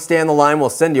need one, stay on the line.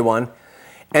 We'll send you one.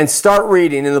 And start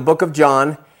reading in the book of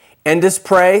John and just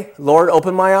pray, Lord,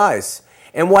 open my eyes.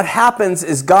 And what happens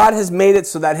is God has made it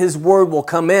so that His Word will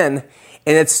come in,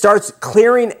 and it starts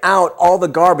clearing out all the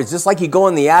garbage. Just like you go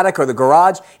in the attic or the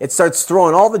garage, it starts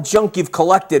throwing all the junk you've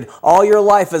collected all your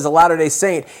life as a Latter-day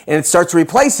Saint, and it starts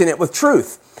replacing it with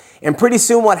truth. And pretty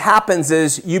soon what happens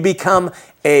is you become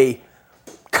a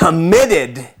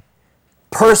committed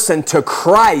person to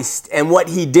Christ and what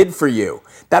He did for you.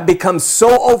 That becomes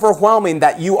so overwhelming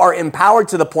that you are empowered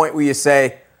to the point where you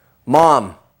say,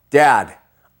 Mom, Dad,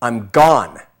 I'm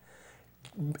gone.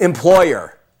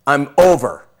 Employer, I'm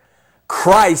over.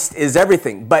 Christ is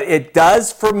everything. But it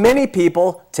does, for many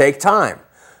people, take time.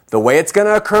 The way it's going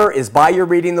to occur is by your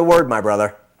reading the Word, my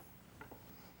brother.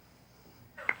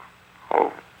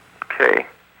 Okay.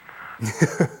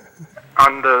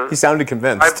 On the He sounded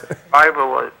convinced.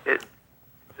 Bible, the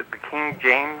King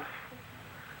James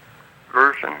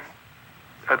version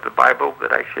of the Bible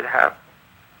that I should have.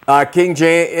 King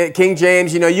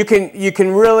James, you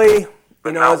can really,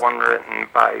 but not one written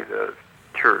by the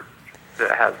church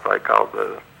that has like all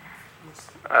the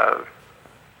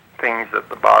things at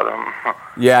the bottom.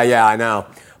 Yeah, I know.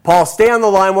 Paul, stay on the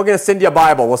line. We're going to send you a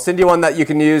Bible. We'll send you one that you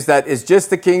can use that is just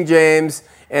the King James.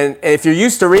 And if you're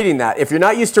used to reading that, if you're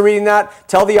not used to reading that,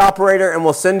 tell the operator and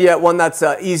we'll send you one that's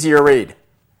easier to read.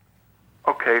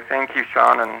 Okay, thank you,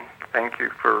 Sean, and thank you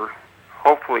for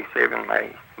hopefully saving my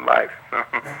life.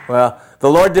 Well, the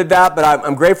Lord did that, but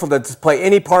I'm grateful to play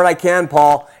any part I can,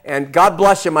 Paul. And God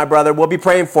bless you, my brother. We'll be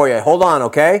praying for you. Hold on,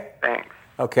 okay? Thanks.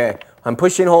 Okay. I'm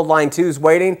pushing hold. Line 2 is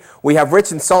waiting. We have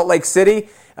Rich in Salt Lake City.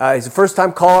 He's a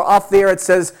first-time caller. Off the air, it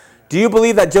says, do you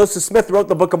believe that Joseph Smith wrote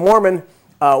the Book of Mormon?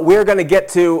 We're going to get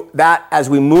to that as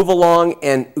we move along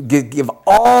and give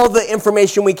all the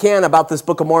information we can about this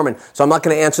Book of Mormon. So I'm not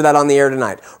going to answer that on the air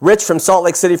tonight. Rich from Salt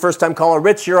Lake City, first-time caller.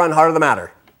 Rich, you're on Heart of the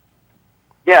Matter.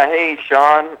 Yeah, hey,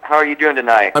 Sean. How are you doing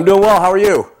tonight? I'm doing well. How are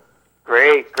you?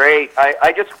 Great.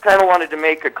 I just kind of wanted to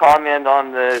make a comment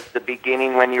on the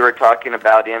beginning when you were talking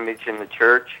about image in the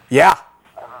church. Yeah.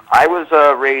 I was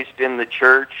raised in the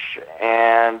church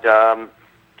and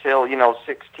till,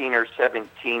 16 or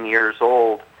 17 years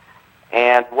old.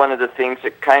 And one of the things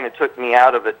that kind of took me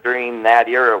out of it during that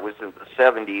era was in the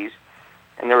 70s.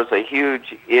 And there was a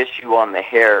huge issue on the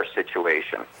hair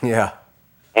situation. Yeah.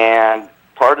 And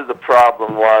part of the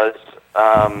problem was,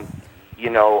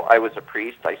 I was a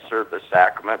priest. I served the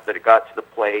sacrament, but it got to the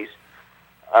place,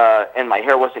 and my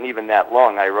hair wasn't even that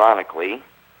long, ironically,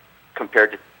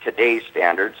 compared to today's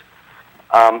standards.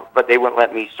 But they wouldn't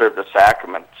let me serve the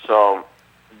sacrament. So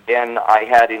then I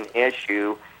had an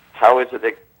issue. How is it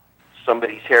that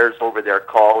somebody's hair's over their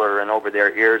collar and over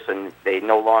their ears, and they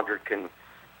no longer can,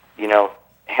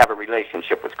 have a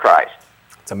relationship with Christ?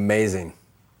 It's amazing.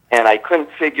 And I couldn't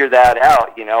figure that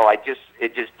out,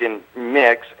 it just didn't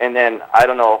mix. And then I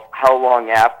don't know how long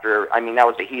after, that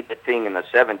was a heated thing in the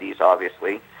 70s,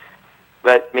 obviously.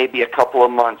 But maybe a couple of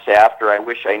months after, I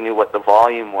wish I knew what the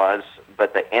volume was,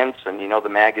 but the Ensign, the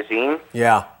magazine?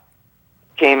 Yeah.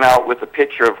 Came out with a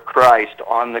picture of Christ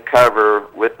on the cover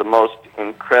with the most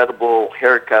incredible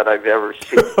haircut I've ever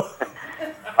seen.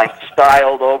 Like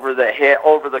styled over the head,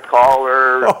 over the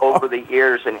collar, over the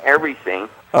ears, and everything.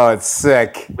 Oh, it's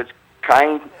sick. It was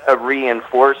kind of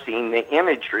reinforcing the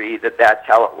imagery that that's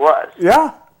how it was.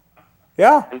 Yeah.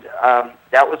 Yeah. And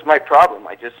that was my problem.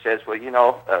 I just says,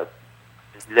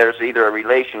 there's either a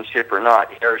relationship or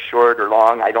not. Hair short or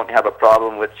long, I don't have a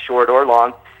problem with short or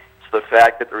long. It's the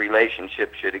fact that the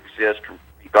relationship should exist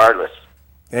regardless.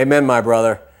 Amen, my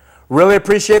brother. Really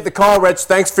appreciate the call, Rich.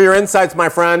 Thanks for your insights, my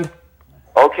friend.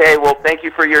 Okay, well, thank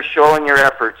you for your show and your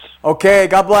efforts. Okay,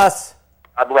 God bless.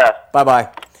 God bless. Bye-bye.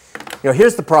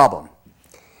 Here's the problem.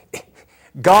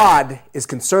 God is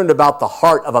concerned about the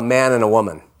heart of a man and a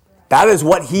woman. That is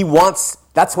what he wants.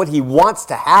 That's what he wants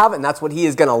to have, and that's what he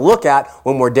is going to look at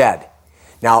when we're dead.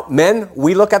 Now, men,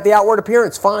 we look at the outward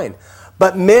appearance, fine.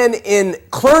 But men in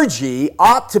clergy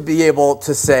ought to be able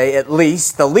to say, at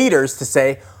least the leaders, to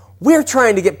say, we're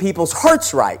trying to get people's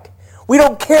hearts right. We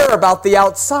don't care about the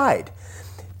outside.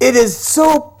 It's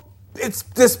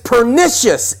this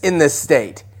pernicious in this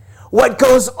state. What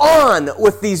goes on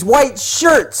with these white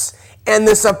shirts and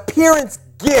this appearance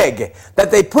gig that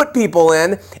they put people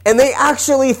in, and they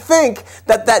actually think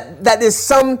that is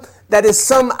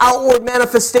some outward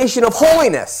manifestation of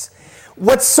holiness.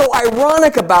 What's so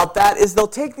ironic about that is they'll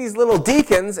take these little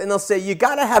deacons and they'll say, you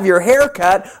got to have your hair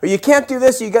cut, or you can't do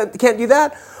this, can't do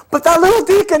that. But that little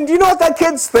deacon, do you know what that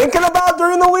kid's thinking about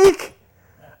during the week?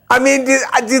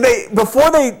 Do they,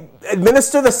 before they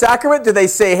administer the sacrament, do they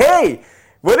say, hey,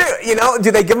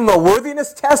 do they give them a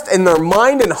worthiness test in their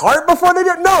mind and heart before they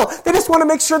do it? No, they just want to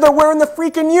make sure they're wearing the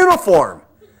freaking uniform.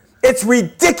 It's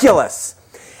ridiculous.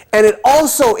 And it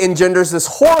also engenders this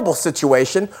horrible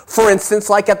situation, for instance,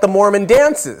 like at the Mormon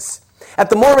dances. At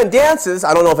the Mormon dances,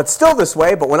 I don't know if it's still this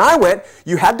way, but when I went,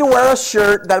 you had to wear a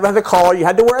shirt that had a collar, you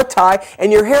had to wear a tie,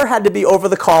 and your hair had to be over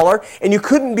the collar, and you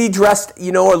couldn't be dressed,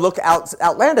 or look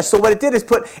outlandish. So what it did is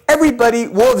put everybody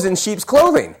wolves in sheep's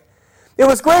clothing. It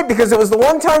was great because it was the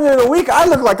one time during the week I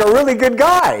looked like a really good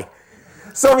guy.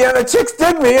 So, the chicks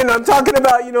dig me, and I'm talking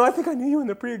about, I think I knew you in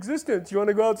the pre-existence. You want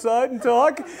to go outside and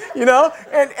talk? And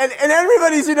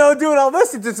everybody's, doing all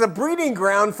this. It's just a breeding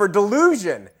ground for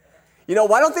delusion.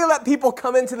 Why don't they let people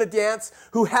come into the dance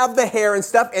who have the hair and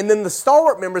stuff, and then the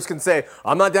stalwart members can say,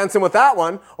 I'm not dancing with that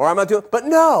one, or I'm not doing, but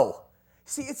no.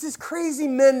 See, it's this crazy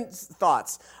men's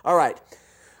thoughts. All right.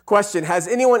 Question, has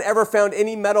anyone ever found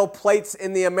any metal plates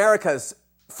in the Americas?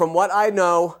 From what I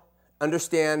know,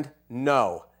 understand,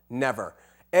 no, never.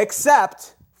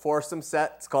 Except for some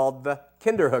sets called the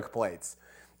Kinderhook plates.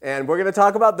 And we're going to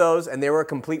talk about those, and they were a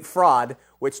complete fraud,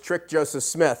 which tricked Joseph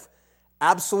Smith.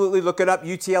 Absolutely look it up,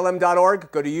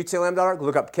 utlm.org. Go to utlm.org,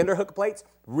 look up Kinderhook plates.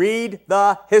 Read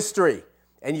the history,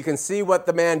 and you can see what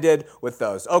the man did with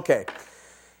those. Okay,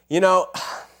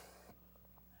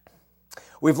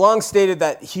 we've long stated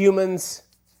that humans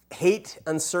hate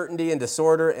uncertainty and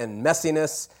disorder and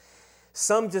messiness.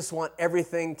 Some just want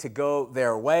everything to go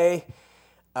their way.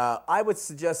 I would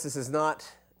suggest this is not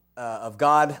of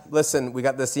God. Listen, we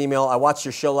got this email. I watched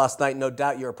your show last night. No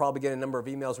doubt you're probably getting a number of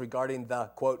emails regarding the,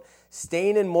 quote,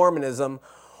 staying in Mormonism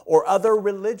or other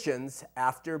religions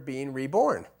after being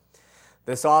reborn.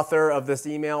 This author of this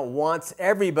email wants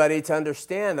everybody to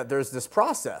understand that there's this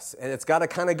process, and it's got to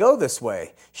kind of go this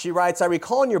way. She writes, I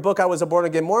recall in your book, I Was a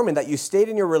Born-Again Mormon, that you stayed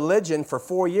in your religion for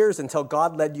 4 years until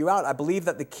God led you out. I believe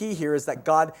that the key here is that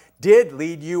God did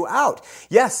lead you out.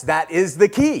 Yes, that is the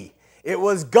key. It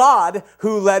was God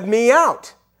who led me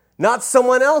out, not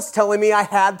someone else telling me I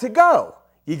had to go.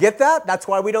 You get that? That's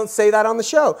why we don't say that on the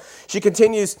show. She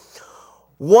continues,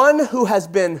 one who has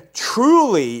been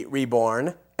truly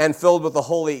reborn and filled with the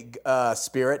Holy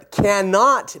Spirit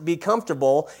cannot be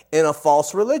comfortable in a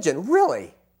false religion.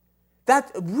 Really?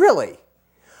 Really?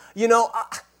 You know,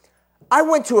 I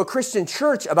went to a Christian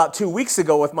church about 2 weeks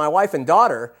ago with my wife and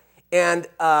daughter, and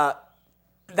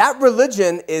that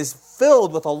religion is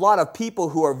filled with a lot of people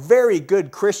who are very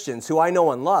good Christians who I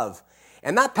know and love.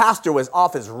 And that pastor was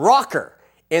off his rocker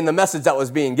in the message that was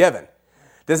being given.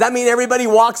 Does that mean everybody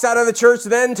walks out of the church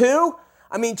then too?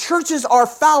 I mean, churches are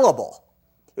fallible.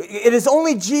 It is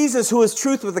only Jesus who is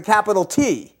truth with a capital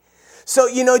T. So,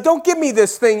 you know, don't give me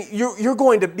this thing, you're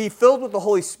going to be filled with the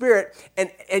Holy Spirit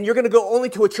and you're going to go only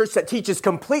to a church that teaches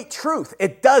complete truth.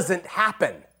 It doesn't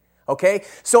happen, okay?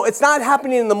 So it's not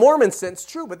happening in the Mormon sense,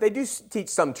 true, but they do teach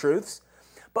some truths.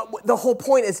 But the whole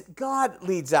point is God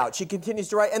leads out. She continues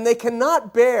to write, and they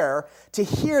cannot bear to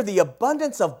hear the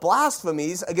abundance of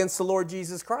blasphemies against the Lord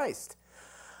Jesus Christ.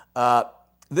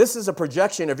 This is a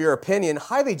projection of your opinion,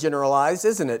 highly generalized,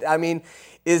 isn't it? I mean,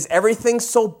 is everything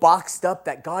so boxed up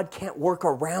that God can't work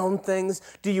around things?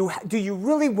 Do you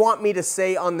really want me to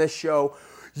say on this show,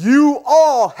 you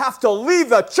all have to leave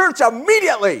the church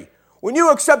immediately? When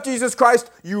you accept Jesus Christ,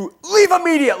 you leave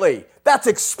immediately. That's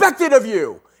expected of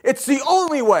you. It's the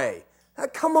only way.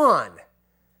 Come on.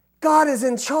 God is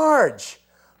in charge.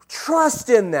 Trust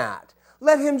in that.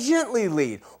 Let him gently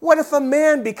lead. What if a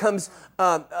man becomes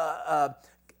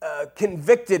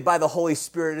convicted by the Holy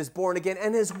Spirit, is born again,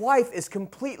 and his wife is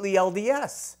completely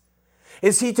LDS?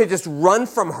 Is he to just run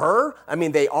from her? I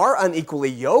mean, they are unequally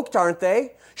yoked, aren't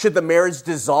they? Should the marriage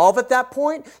dissolve at that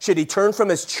point? Should he turn from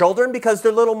his children because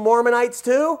they're little Mormonites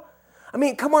too? I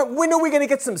mean, come on, when are we going to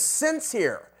get some sense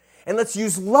here? And let's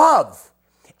use love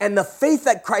and the faith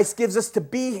that Christ gives us to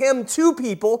be him to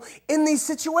people in these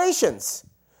situations.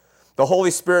 The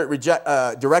Holy Spirit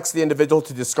directs the individual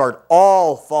to discard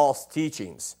all false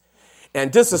teachings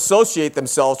and disassociate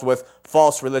themselves with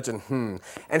false religion.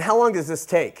 And how long does this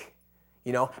take?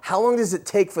 You know, how long does it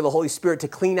take for the Holy Spirit to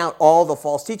clean out all the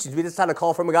false teachings? We just had a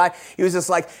call from a guy. He was just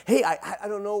like, hey, I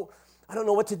don't know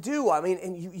what to do. I mean,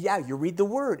 and you read the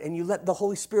Word and you let the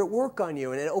Holy Spirit work on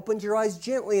you and it opens your eyes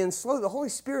gently and slowly. The Holy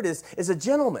Spirit is a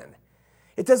gentleman.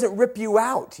 It doesn't rip you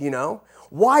out, you know.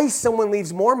 Why someone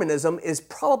leaves Mormonism is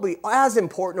probably as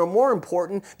important or more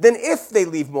important than if they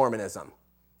leave Mormonism,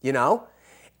 you know.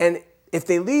 And if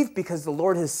they leave because the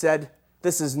Lord has said,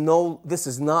 this is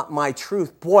not my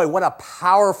truth, boy, what a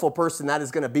powerful person that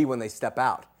is going to be when they step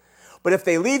out. But if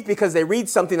they leave because they read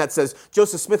something that says,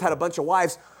 Joseph Smith had a bunch of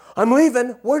wives, I'm leaving,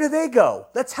 where do they go?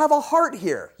 Let's have a heart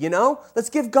here, you know? Let's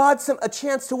give God a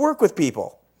chance to work with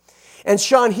people. And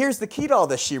Sean, here's the key to all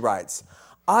this, she writes.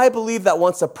 I believe that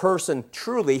once a person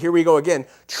truly, here we go again,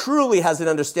 truly has an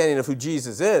understanding of who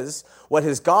Jesus is, what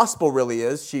his gospel really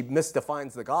is, she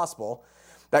misdefines the gospel,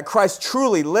 that Christ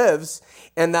truly lives,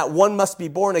 and that one must be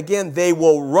born again, they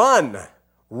will run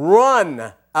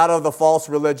out of the false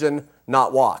religion,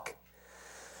 not walk.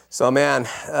 So man,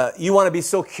 you want to be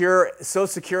so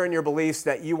secure in your beliefs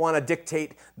that you want to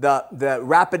dictate the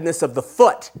rapidness of the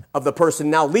foot of the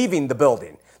person now leaving the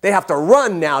building. They have to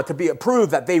run now to be approved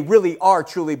that they really are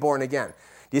truly born again.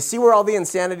 Do you see where all the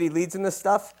insanity leads in this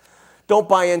stuff? Don't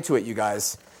buy into it, you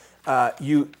guys.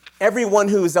 Everyone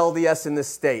who is LDS in this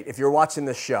state, if you're watching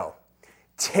this show,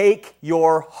 take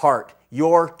your heart,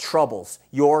 your troubles,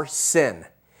 your sin,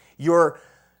 your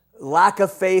lack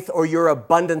of faith or your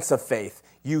abundance of faith,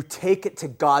 you take it to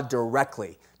God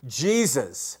directly.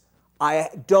 Jesus, I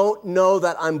don't know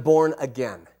that I'm born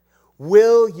again.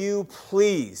 Will you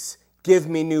please give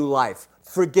me new life?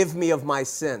 Forgive me of my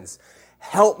sins.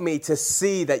 Help me to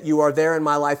see that you are there in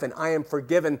my life and I am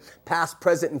forgiven, past,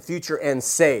 present, and future, and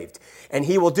saved. And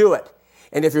he will do it.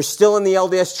 And if you're still in the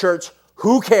LDS church,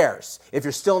 who cares? If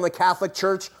you're still in the Catholic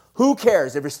church, who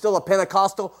cares? If you're still a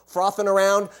Pentecostal frothing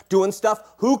around doing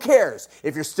stuff, who cares?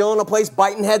 If you're still in a place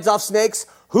biting heads off snakes,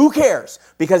 who cares?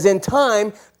 Because in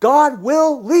time, God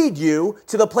will lead you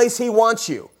to the place he wants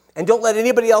you. And don't let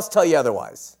anybody else tell you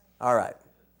otherwise. All right.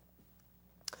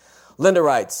 Linda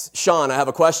writes, Sean, I have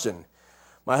a question.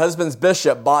 My husband's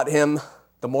bishop bought him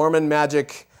the Mormon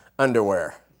magic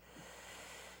underwear.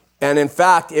 And in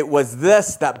fact, it was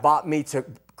this that brought me to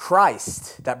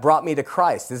Christ.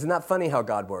 Isn't that funny how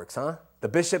God works, huh? The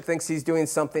bishop thinks he's doing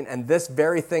something, and this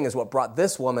very thing is what brought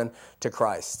this woman to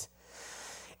Christ.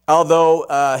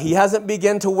 Although he hasn't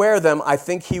begun to wear them, I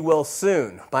think he will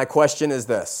soon. My question is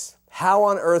this: how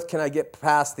on earth can I get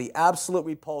past the absolute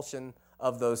repulsion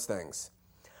of those things?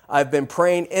 I've been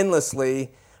praying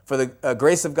endlessly for the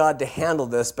grace of God to handle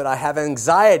this, but I have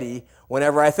anxiety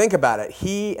whenever I think about it.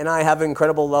 He and I have an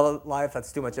incredible love life.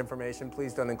 That's too much information.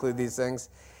 Please don't include these things.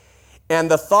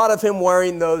 And the thought of him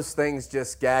wearing those things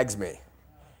just gags me.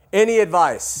 Any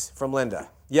advice from Linda?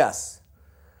 Yes.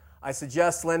 I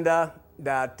suggest, Linda,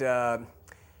 that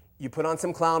you put on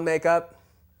some clown makeup,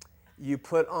 you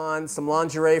put on some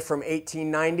lingerie from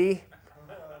 1890,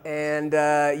 and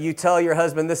you tell your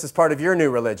husband this is part of your new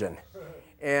religion.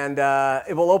 And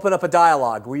it will open up a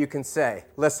dialogue where you can say,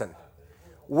 listen,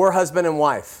 we're husband and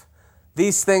wife.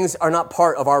 These things are not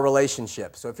part of our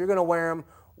relationship. So if you're going to wear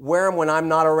them when I'm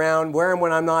not around, wear them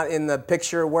when I'm not in the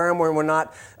picture, wear them when we're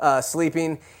not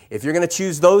sleeping. If you're going to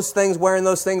choose those things, wearing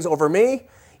those things over me,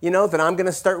 then I'm going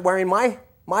to start wearing my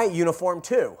uniform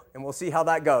too. And we'll see how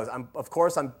that goes. Of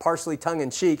course, I'm partially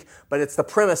tongue-in-cheek, but it's the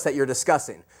premise that you're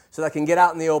discussing, so that I can get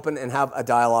out in the open and have a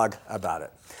dialogue about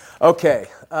it. Okay,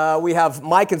 we have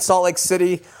Mike in Salt Lake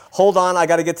City. Hold on, I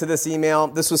got to get to this email.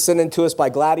 This was sent in to us by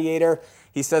Gladiator.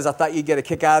 He says, I thought you'd get a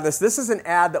kick out of this. This is an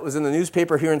ad that was in the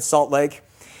newspaper here in Salt Lake,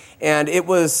 and it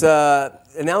was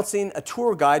announcing a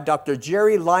tour guide, Dr.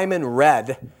 Jerry Lyman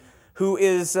Redd, who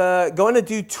is going to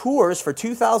do tours for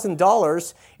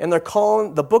 $2,000, and they're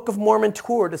calling the Book of Mormon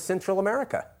Tour to Central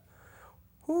America.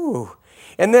 Ooh.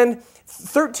 And then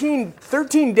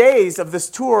 13 days of this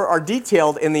tour are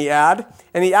detailed in the ad,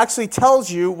 and he actually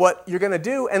tells you what you're going to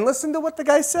do. And listen to what the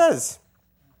guy says.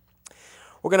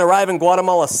 We're going to arrive in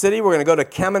Guatemala City. We're going to go to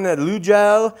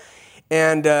Caminalujal.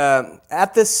 And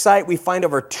at this site, we find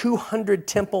over 200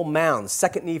 temple mounds,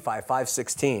 2 Nephi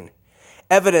 5:16.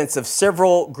 Evidence of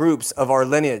several groups of our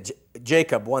lineage,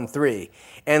 Jacob 1:3,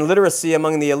 and literacy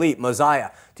among the elite,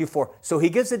 Mosiah 2:4. So he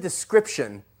gives a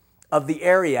description of the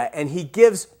area, and he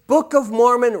gives Book of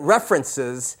Mormon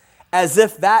references as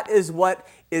if that is what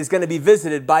is going to be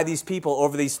visited by these people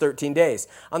over these 13 days.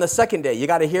 On the second day, you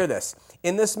got to hear this.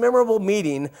 In this memorable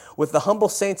meeting with the humble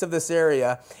saints of this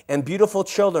area and beautiful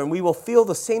children, we will feel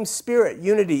the same spirit,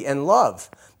 unity, and love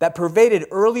that pervaded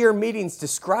earlier meetings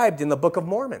described in the Book of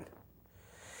Mormon.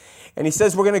 And he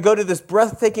says we're going to go to this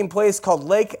breathtaking place called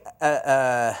Lake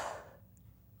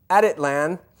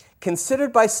Atitlan,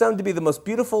 considered by some to be the most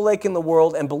beautiful lake in the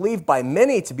world and believed by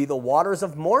many to be the waters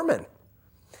of Mormon.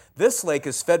 This lake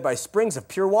is fed by springs of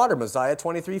pure water, Mosiah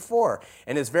 23:4,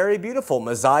 and is very beautiful,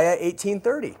 Mosiah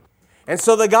 18:30. And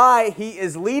so the guy, he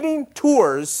is leading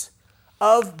tours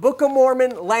of Book of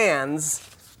Mormon lands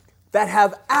that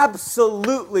have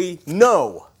absolutely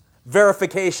no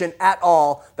verification at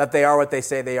all that they are what they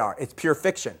say they are. It's pure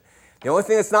fiction. The only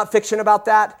thing that's not fiction about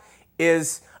that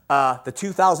is the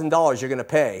 $2,000 you're going to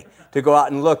pay to go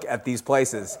out and look at these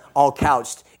places, all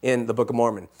couched in the Book of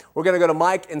Mormon. We're going to go to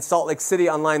Mike in Salt Lake City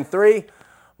on line 3.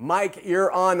 Mike,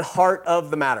 you're on Heart of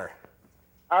the Matter.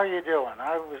 How are you doing?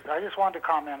 I just wanted to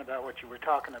comment about what you were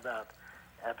talking about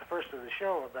at the first of the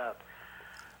show about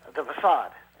the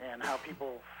facade and how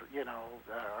people,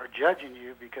 are judging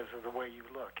you because of the way you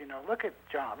look. Look at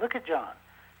John.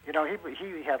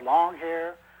 He had long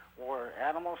hair, wore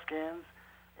animal skins,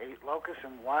 ate locusts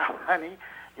and wild honey,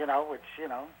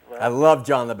 I love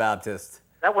John the Baptist.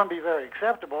 That wouldn't be very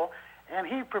acceptable. And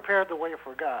he prepared the way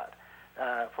for God,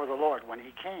 for the Lord when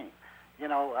he came.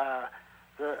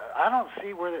 I don't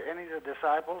see where any of the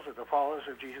disciples or the followers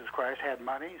of Jesus Christ had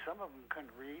money. Some of them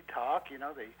couldn't read, talk.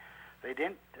 They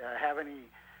didn't have any.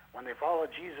 When they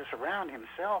followed Jesus around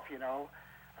himself,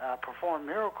 perform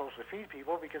miracles to feed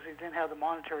people because he didn't have the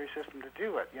monetary system to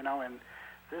do it. And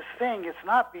this thing, it's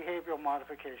not behavioral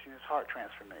modification, it's heart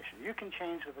transformation. You can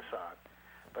change the facade,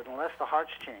 but unless the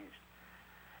heart's changed,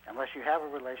 unless you have a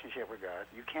relationship with God,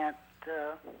 you can't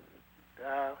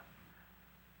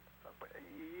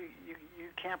you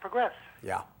can't progress.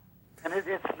 Yeah. And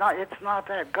it's not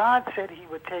that. God said he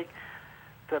would take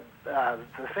the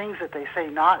things that they say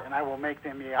not, and I will make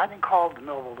them yea. I didn't call the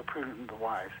noble, the prudent, and the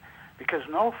wise, because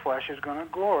no flesh is going to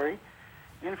glory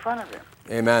in front of him.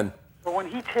 Amen. But when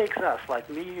he takes us, like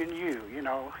me and you,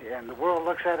 and the world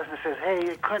looks at us and says, hey,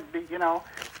 it couldn't be,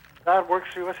 God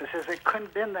works through us and says it couldn't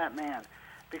have been that man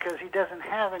because he doesn't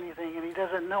have anything and he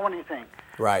doesn't know anything.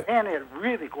 Right. And it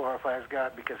really glorifies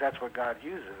God because that's what God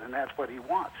uses and that's what he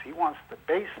wants. He wants the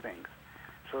base things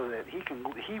so that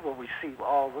he will receive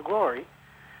all the glory,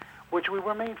 which we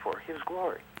were made for, his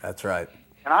glory. That's right.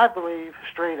 And I believe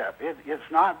straight up,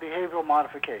 it's not behavioral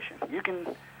modification. You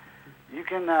can You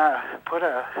can put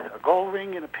a gold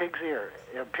ring in a pig's ear,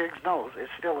 a pig's nose.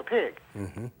 It's still a pig.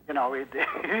 Mm-hmm. You know,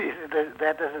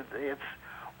 that doesn't. It's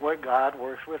what God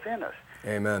works within us.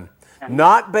 Amen.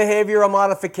 Not behavioral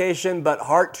modification, but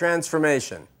heart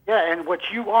transformation. Yeah, and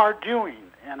what you are doing,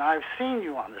 and I've seen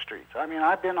you on the streets. I mean,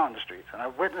 I've been on the streets, and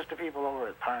I've witnessed to people over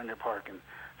at Pioneer Park and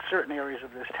certain areas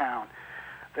of this town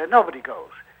that nobody goes.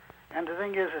 And the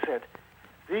thing is that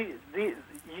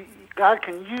God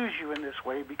can use you in this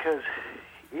way because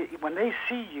when they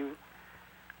see you,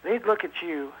 they look at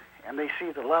you and they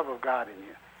see the love of God in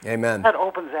you. Amen. That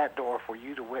opens that door for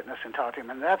you to witness and talk to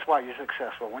Him, and that's why you're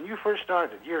successful. When you first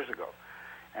started years ago,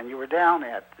 and you were down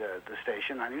at the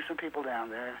station, I knew some people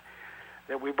down there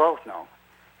that we both know,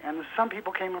 and some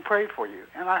people came and prayed for you,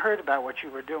 and I heard about what you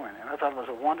were doing, and I thought it was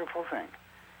a wonderful thing.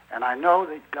 And I know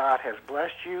that God has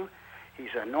blessed you,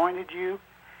 He's anointed you,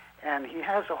 and He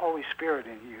has the Holy Spirit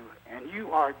in you, and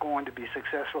you are going to be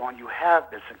successful, and you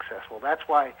have been successful. That's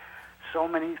why so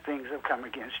many things have come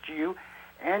against you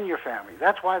and your family.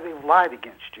 That's why they've lied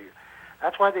against you.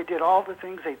 That's why they did all the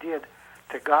things they did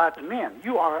to God's men.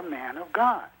 You are a man of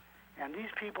God, and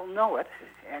these people know it,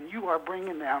 and you are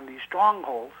bringing down these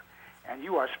strongholds, and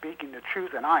you are speaking the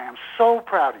truth, and I am so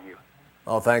proud of you.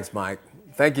 Oh, thanks, Mike.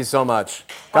 Thank you so much.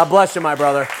 God bless you, my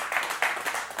brother.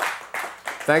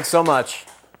 Thanks so much.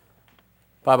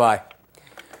 Bye-bye.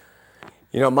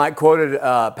 You know, Mike quoted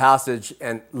a passage,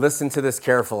 and listen to this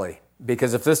carefully,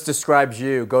 because if this describes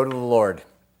you, go to the Lord.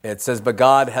 It says, but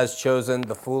God has chosen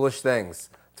the foolish things.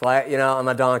 That's why, you know, I'm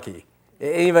a donkey.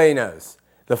 Anybody knows.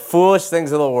 The foolish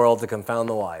things of the world to confound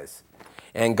the wise.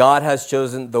 And God has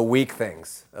chosen the weak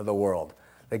things of the world.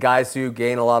 The guys who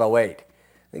gain a lot of weight.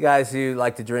 The guys who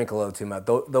like to drink a little too much.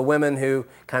 The women who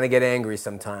kind of get angry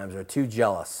sometimes or too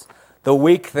jealous. The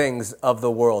weak things of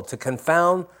the world to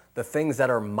confound the things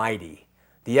that are mighty.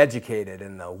 The educated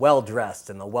and the well-dressed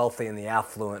and the wealthy and the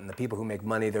affluent and the people who make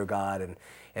money their God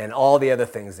and all the other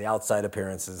things, the outside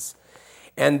appearances.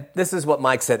 And this is what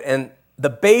Mike said. And the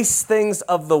base things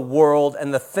of the world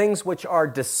and the things which are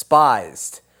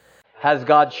despised has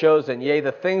God chosen. Yea,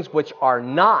 the things which are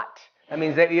not. That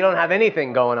means that you don't have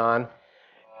anything going on.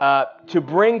 To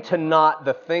bring to naught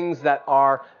the things that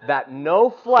are, that no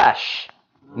flesh,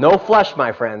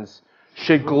 my friends,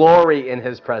 should glory in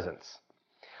His presence.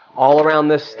 All around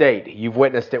this state, you've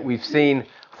witnessed it. We've seen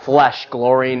flesh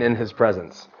glorying in His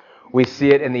presence. We see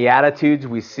it in the attitudes.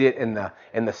 We see it in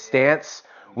the stance.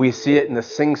 We see it in the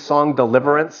sing-song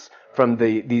deliverance from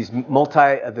these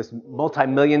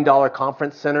multi-million-dollar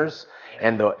conference centers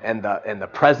and the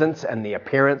presence and the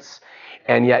appearance.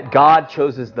 And yet God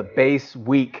chooses the base,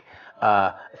 weak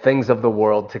things of the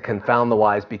world to confound the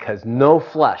wise, because no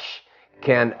flesh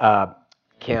can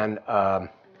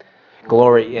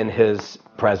glory in His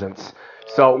presence.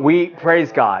 So we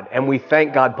praise God and we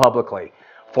thank God publicly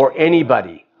for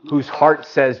anybody whose heart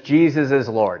says, Jesus is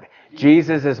Lord.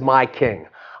 Jesus is my King.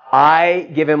 I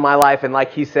give Him my life, and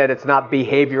like he said, it's not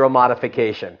behavioral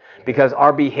modification, because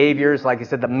our behaviors, like he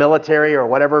said, the military or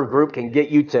whatever group can get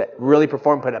you to really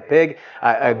perform, put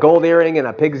a gold earring in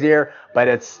a pig's ear, but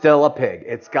it's still a pig.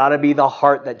 It's got to be the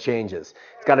heart that changes.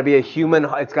 It's got to be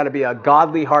it's got to be a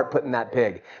godly heart put in that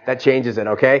pig that changes it,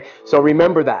 okay? So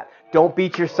remember that. Don't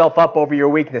beat yourself up over your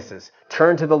weaknesses.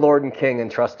 Turn to the Lord and King and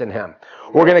trust in Him.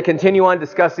 We're going to continue on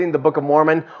discussing the Book of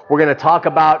Mormon. We're going to talk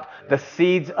about the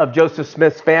seeds of Joseph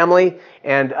Smith's family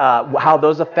and how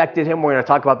those affected him. We're going to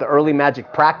talk about the early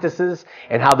magic practices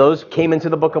and how those came into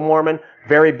the Book of Mormon.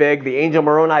 Very big. The angel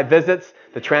Moroni visits,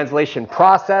 the translation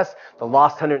process, the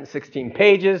lost 116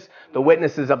 pages, the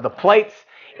witnesses of the plates,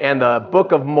 and the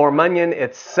Book of Mormonion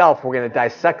itself. We're going to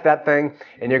dissect that thing,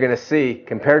 and you're going to see,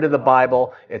 compared to the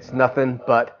Bible, it's nothing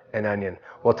but an onion.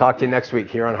 We'll talk to you next week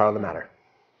here on Heart of the Matter.